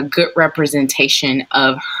wasn't a good representation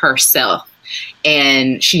of herself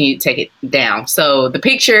and she needed to take it down. So the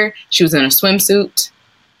picture, she was in a swimsuit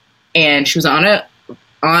and she was on a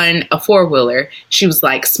four-wheeler. She was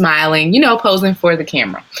like smiling, posing for the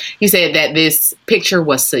camera. He said that this picture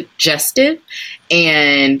was suggestive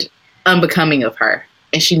and unbecoming of her,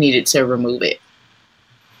 and she needed to remove it.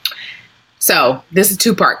 So this is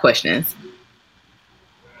 2-part questions.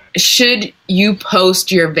 Should you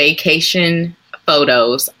post your vacation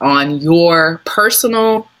photos on your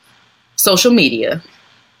personal social media?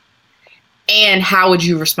 And how would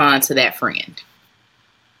you respond to that friend?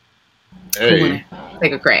 Hey.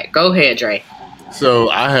 Take a crack. Go ahead, Dre. So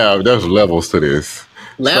there's levels to this.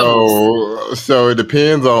 So it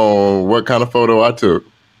depends on what kind of photo I took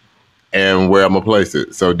and where I'm gonna place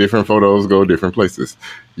it. So different photos go different places.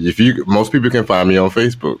 Most people can find me on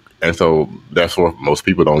Facebook, and so that's where most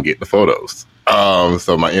people don't get the photos.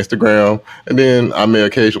 So my Instagram, and then I may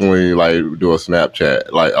occasionally do a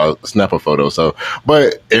Snapchat, snap a photo. So,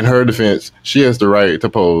 but in her defense, she has the right to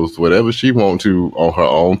post whatever she wants to on her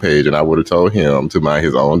own page, and I would have told him to mind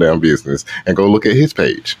his own damn business and go look at his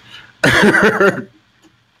page.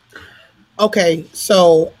 Okay,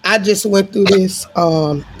 so I just went through this.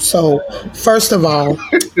 So first of all,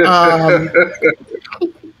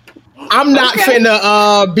 I'm not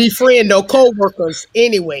finna befriend no coworkers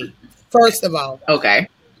anyway. First of all. Okay.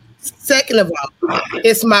 Second of all,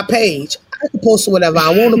 it's my page. I can post whatever I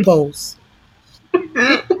want to post.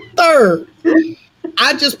 Third,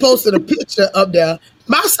 I just posted a picture up there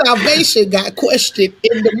My salvation got questioned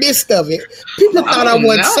in the midst of it. People thought I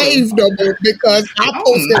wasn't saved no more because I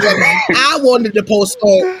posted what I wanted to post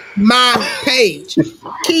on my page.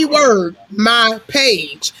 Keyword, my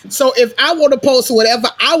page. So if I want to post whatever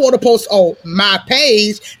I want to post on my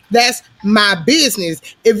page, that's my business.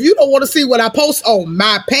 If you don't want to see what I post on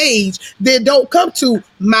my page, then don't come to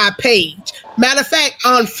my page. Matter of fact,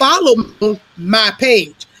 unfollow my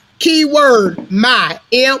page. Keyword, my,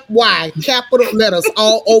 M-Y, capital letters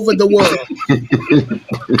all over the world.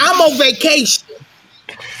 I'm on vacation.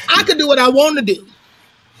 I can do what I want to do.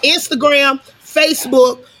 Instagram,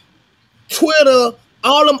 Facebook, Twitter,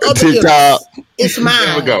 all them other TikTok. It's mine.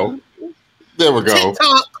 There we go.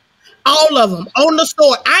 TikTok, all of them on the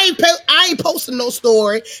story. I ain't posting no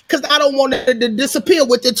story because I don't want it to disappear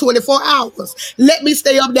within 24 hours. Let me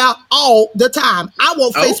stay up there all the time. I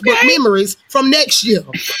want Facebook memories from next year.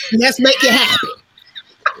 Let's make it happen.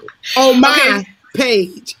 On my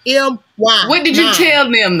page, M-Y. What did you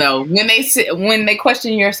tell them though when they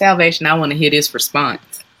question your salvation? I want to hear this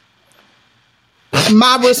response.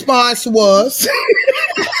 My response was,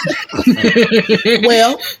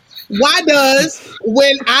 well, why does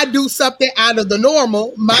when I do something out of the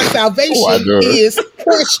normal, my salvation is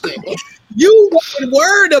questioned? You weren't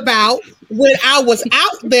worried about when I was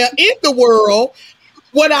out there in the world,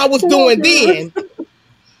 what I was doing then.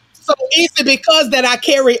 So is it because that I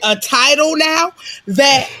carry a title now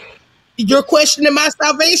that you're questioning my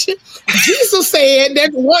salvation? Jesus said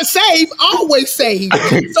that once saved, always saved.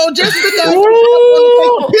 So just because I'm going to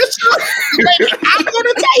take a picture, I'm going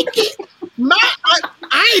to take it.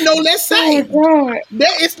 I ain't no less saved.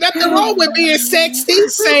 There is nothing wrong with being sexy,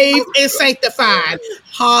 saved, and sanctified.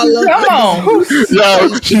 Hallelujah. Come on.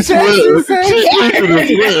 Yo, she's sweating.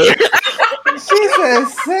 She said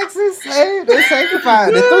sexy, saved, and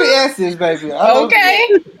sanctified. The 3 S's, baby. Okay.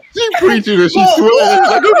 She preaching and she's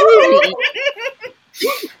sweating.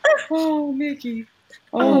 Oh, Nikkii.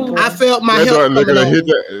 Oh, I felt my help. That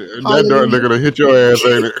dart looking to hit your ass,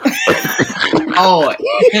 ain't it? Oh,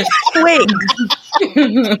 Quick.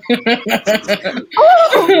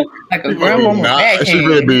 like a grandmama backhand. She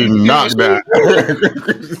better be knocked out.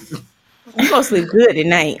 I'm gonna sleep good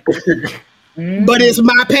tonight. But it's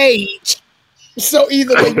my page. So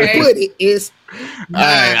either way you put it, it's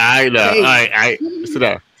I know. All right. Sit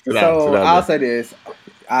down. I'll say this.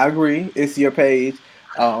 I agree. It's your page.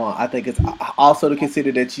 I think it's also to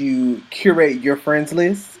consider that you curate your friends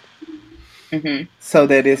list so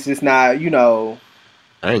that it's just not, you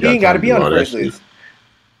ain't got to be on the friends list.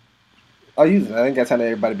 I ain't got time to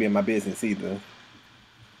everybody be in my business either.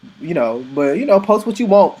 But post what you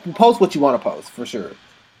want. Post what you want to post for sure.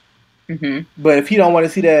 But if you don't want to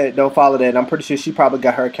see that, don't follow that. And I'm pretty sure she probably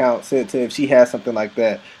got her account set to if she has something like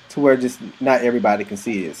that to where just not everybody can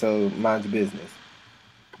see it. So mind your business.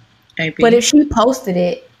 But if she posted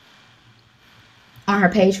it on her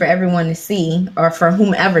page for everyone to see, or for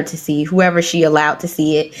whomever to see, whoever she allowed to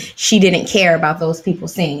see it, she didn't care about those people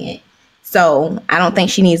seeing it. So I don't think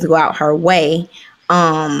she needs to go out her way.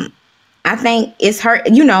 I think it's her,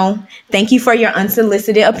 thank you for your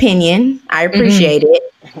unsolicited opinion. I appreciate it.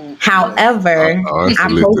 However, I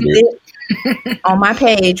posted on my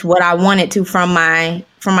page what I wanted to from my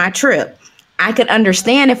trip. I could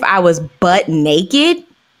understand if I was butt naked,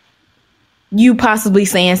 you possibly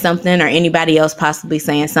saying something or anybody else possibly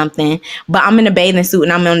saying something, but I'm in a bathing suit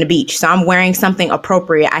and I'm on the beach. So I'm wearing something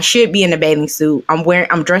appropriate. I should be in a bathing suit.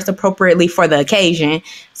 I'm dressed appropriately for the occasion.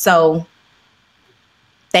 So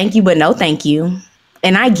thank you, but no thank you.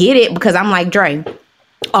 And I get it because I'm like Dre,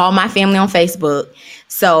 all my family on Facebook.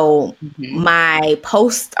 So my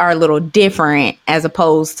posts are a little different as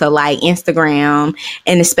opposed to like Instagram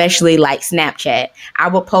and especially like Snapchat. I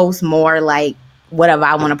would post more like whatever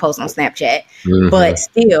I want to post on Snapchat. But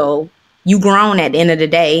still, you grown at the end of the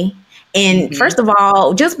day. And first of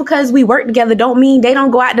all, just because we work together don't mean they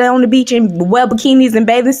don't go out there on the beach and wear bikinis and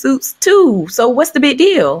bathing suits too. So what's the big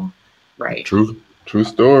deal? Right. True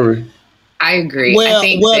story. I agree. Well, I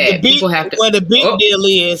think the big people have to. Well, the big deal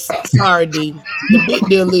is, sorry, D. The big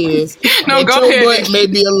deal is, no, go your ahead. butt may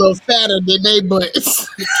be a little fatter than they butts.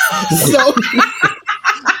 So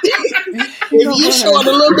if you showing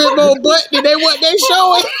a little bit more butt than what they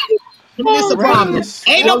showing, it's a problem.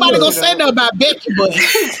 Ain't nobody gonna say nothing about Becky butt.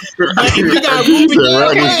 But if you got Ruby,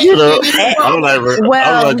 I'm like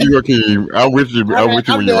you, Akeem. I'm with you when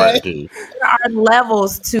you're right, Akeem. There are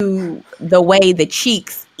levels to the way the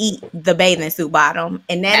cheeks eat the bathing suit bottom,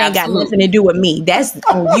 and that ain't got nothing to do with me. That's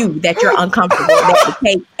on you that you're uncomfortable that the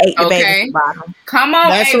cake ate the bathing suit bottom. Come on,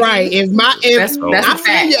 that's AB. right. If I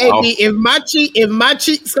feel you, AB, if my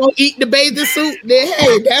cheeks gonna eat the bathing suit, then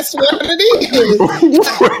hey, that's what it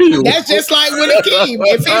is. That's just like with a Keem.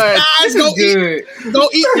 If his thighs go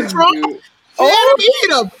eat the trunk, let him eat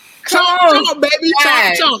them. Chomp, baby,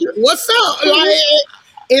 chomp. What's up? Like,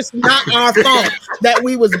 it's not our fault that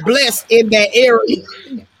we was blessed in that area.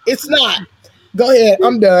 It's not. Go ahead.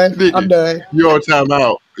 I'm done. You're on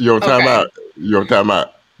timeout. Time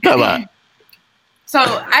out. So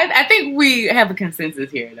I think we have a consensus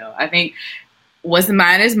here, though. I think what's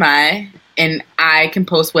mine is mine, and I can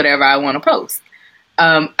post whatever I want to post.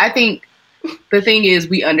 I think the thing is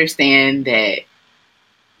we understand that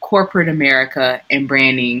corporate America and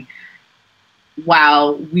branding,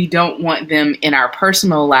 while we don't want them in our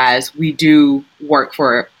personal lives, we do work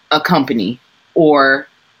for a company, or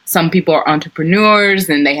some people are entrepreneurs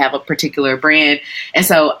and they have a particular brand. And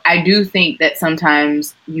so I do think that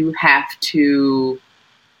sometimes you have to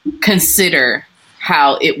consider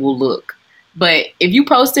how it will look. But if you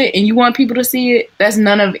post it and you want people to see it, that's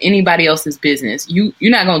none of anybody else's business. You're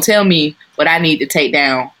not going to tell me what I need to take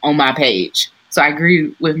down on my page. So I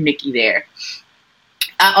agree with Nikkii there.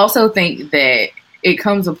 I also think that it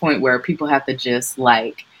comes a point where people have to just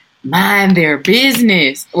like mind their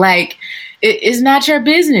business. Like, it's not your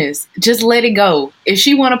business. Just let it go. If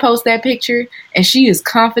she want to post that picture and she is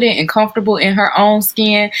confident and comfortable in her own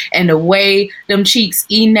skin and the way them cheeks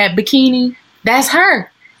eating that bikini, that's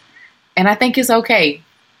her. And I think it's okay.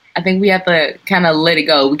 I think we have to kind of let it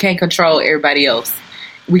go. We can't control everybody else.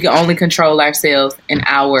 We can only control ourselves and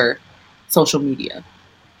our social media.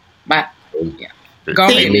 Go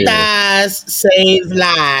ahead. Thick thighs save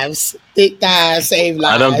lives. Thick thighs save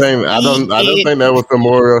lives. I don't think that was the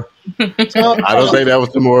moral. I don't think that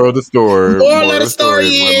was the moral of the story. Moral of the story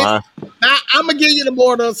is I'm gonna give you the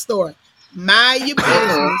moral of the story. Mind your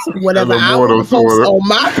business. Whatever I want to post on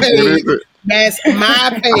my page, that's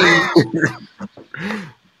my page.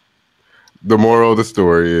 The moral of the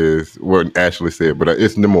story is what Ashley said, but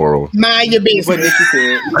it's the moral. Mind your business. What Nikkii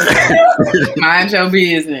said. Mind your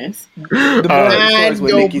business. Mind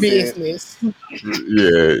your business.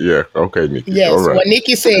 Yeah. Okay, Nikkii. Yes, right. What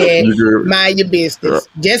Nikkii said, mind your business.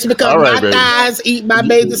 Just because my thighs eat my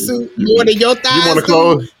bathing suit more than your thighs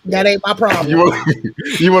do, that ain't my problem.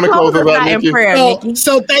 You want to close us out, Nikkii?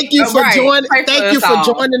 So thank you for joining. Thank you for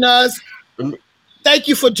joining us. Thank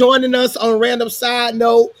you for joining us on Random Side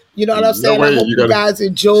Note. You know what I'm saying? I hope you guys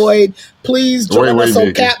enjoyed. Please join us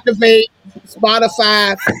on Captivate,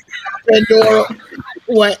 Spotify, Pandora.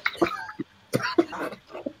 What?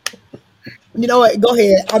 You know what? Go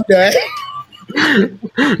ahead. I'm done.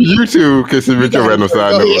 You too can submit your Random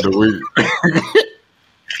Side Note of the week.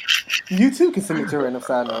 You too can submit your Random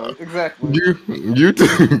Side Note. Exactly. You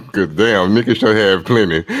too, because damn, Nikkii should have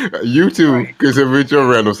plenty. You too can submit your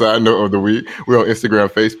Random Side Note of the week. We're on Instagram,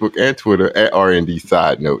 Facebook, and Twitter at RND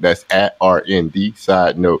Side Note. That's at RND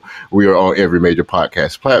Side Note. We are on every major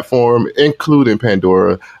podcast platform, including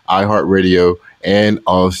Pandora, iHeartRadio, and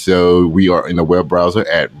also we are in the web browser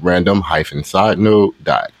at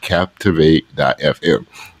random-sidenote.captivate.fm.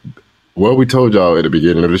 Well, we told y'all at the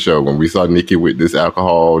beginning of the show when we saw Nikkii with this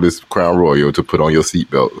alcohol, this Crown Royal, to put on your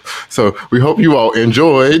seatbelt. So we hope you all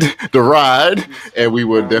enjoyed the ride, and we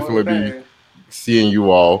will definitely be seeing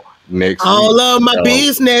you all next week. All of my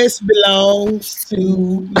business belongs to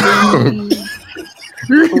me.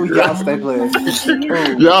 Y'all stay blessed.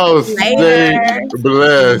 Y'all stay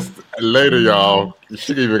blessed. Later, y'all.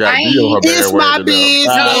 She even got D on her It's my business.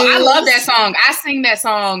 No, I love that song. I sing that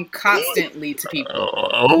song constantly to people.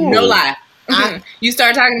 No lie. You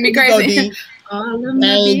start talking to me crazy. All of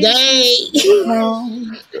my business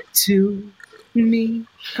belongs to me.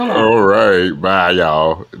 Come on. All right. Bye,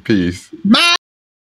 y'all. Peace. Bye.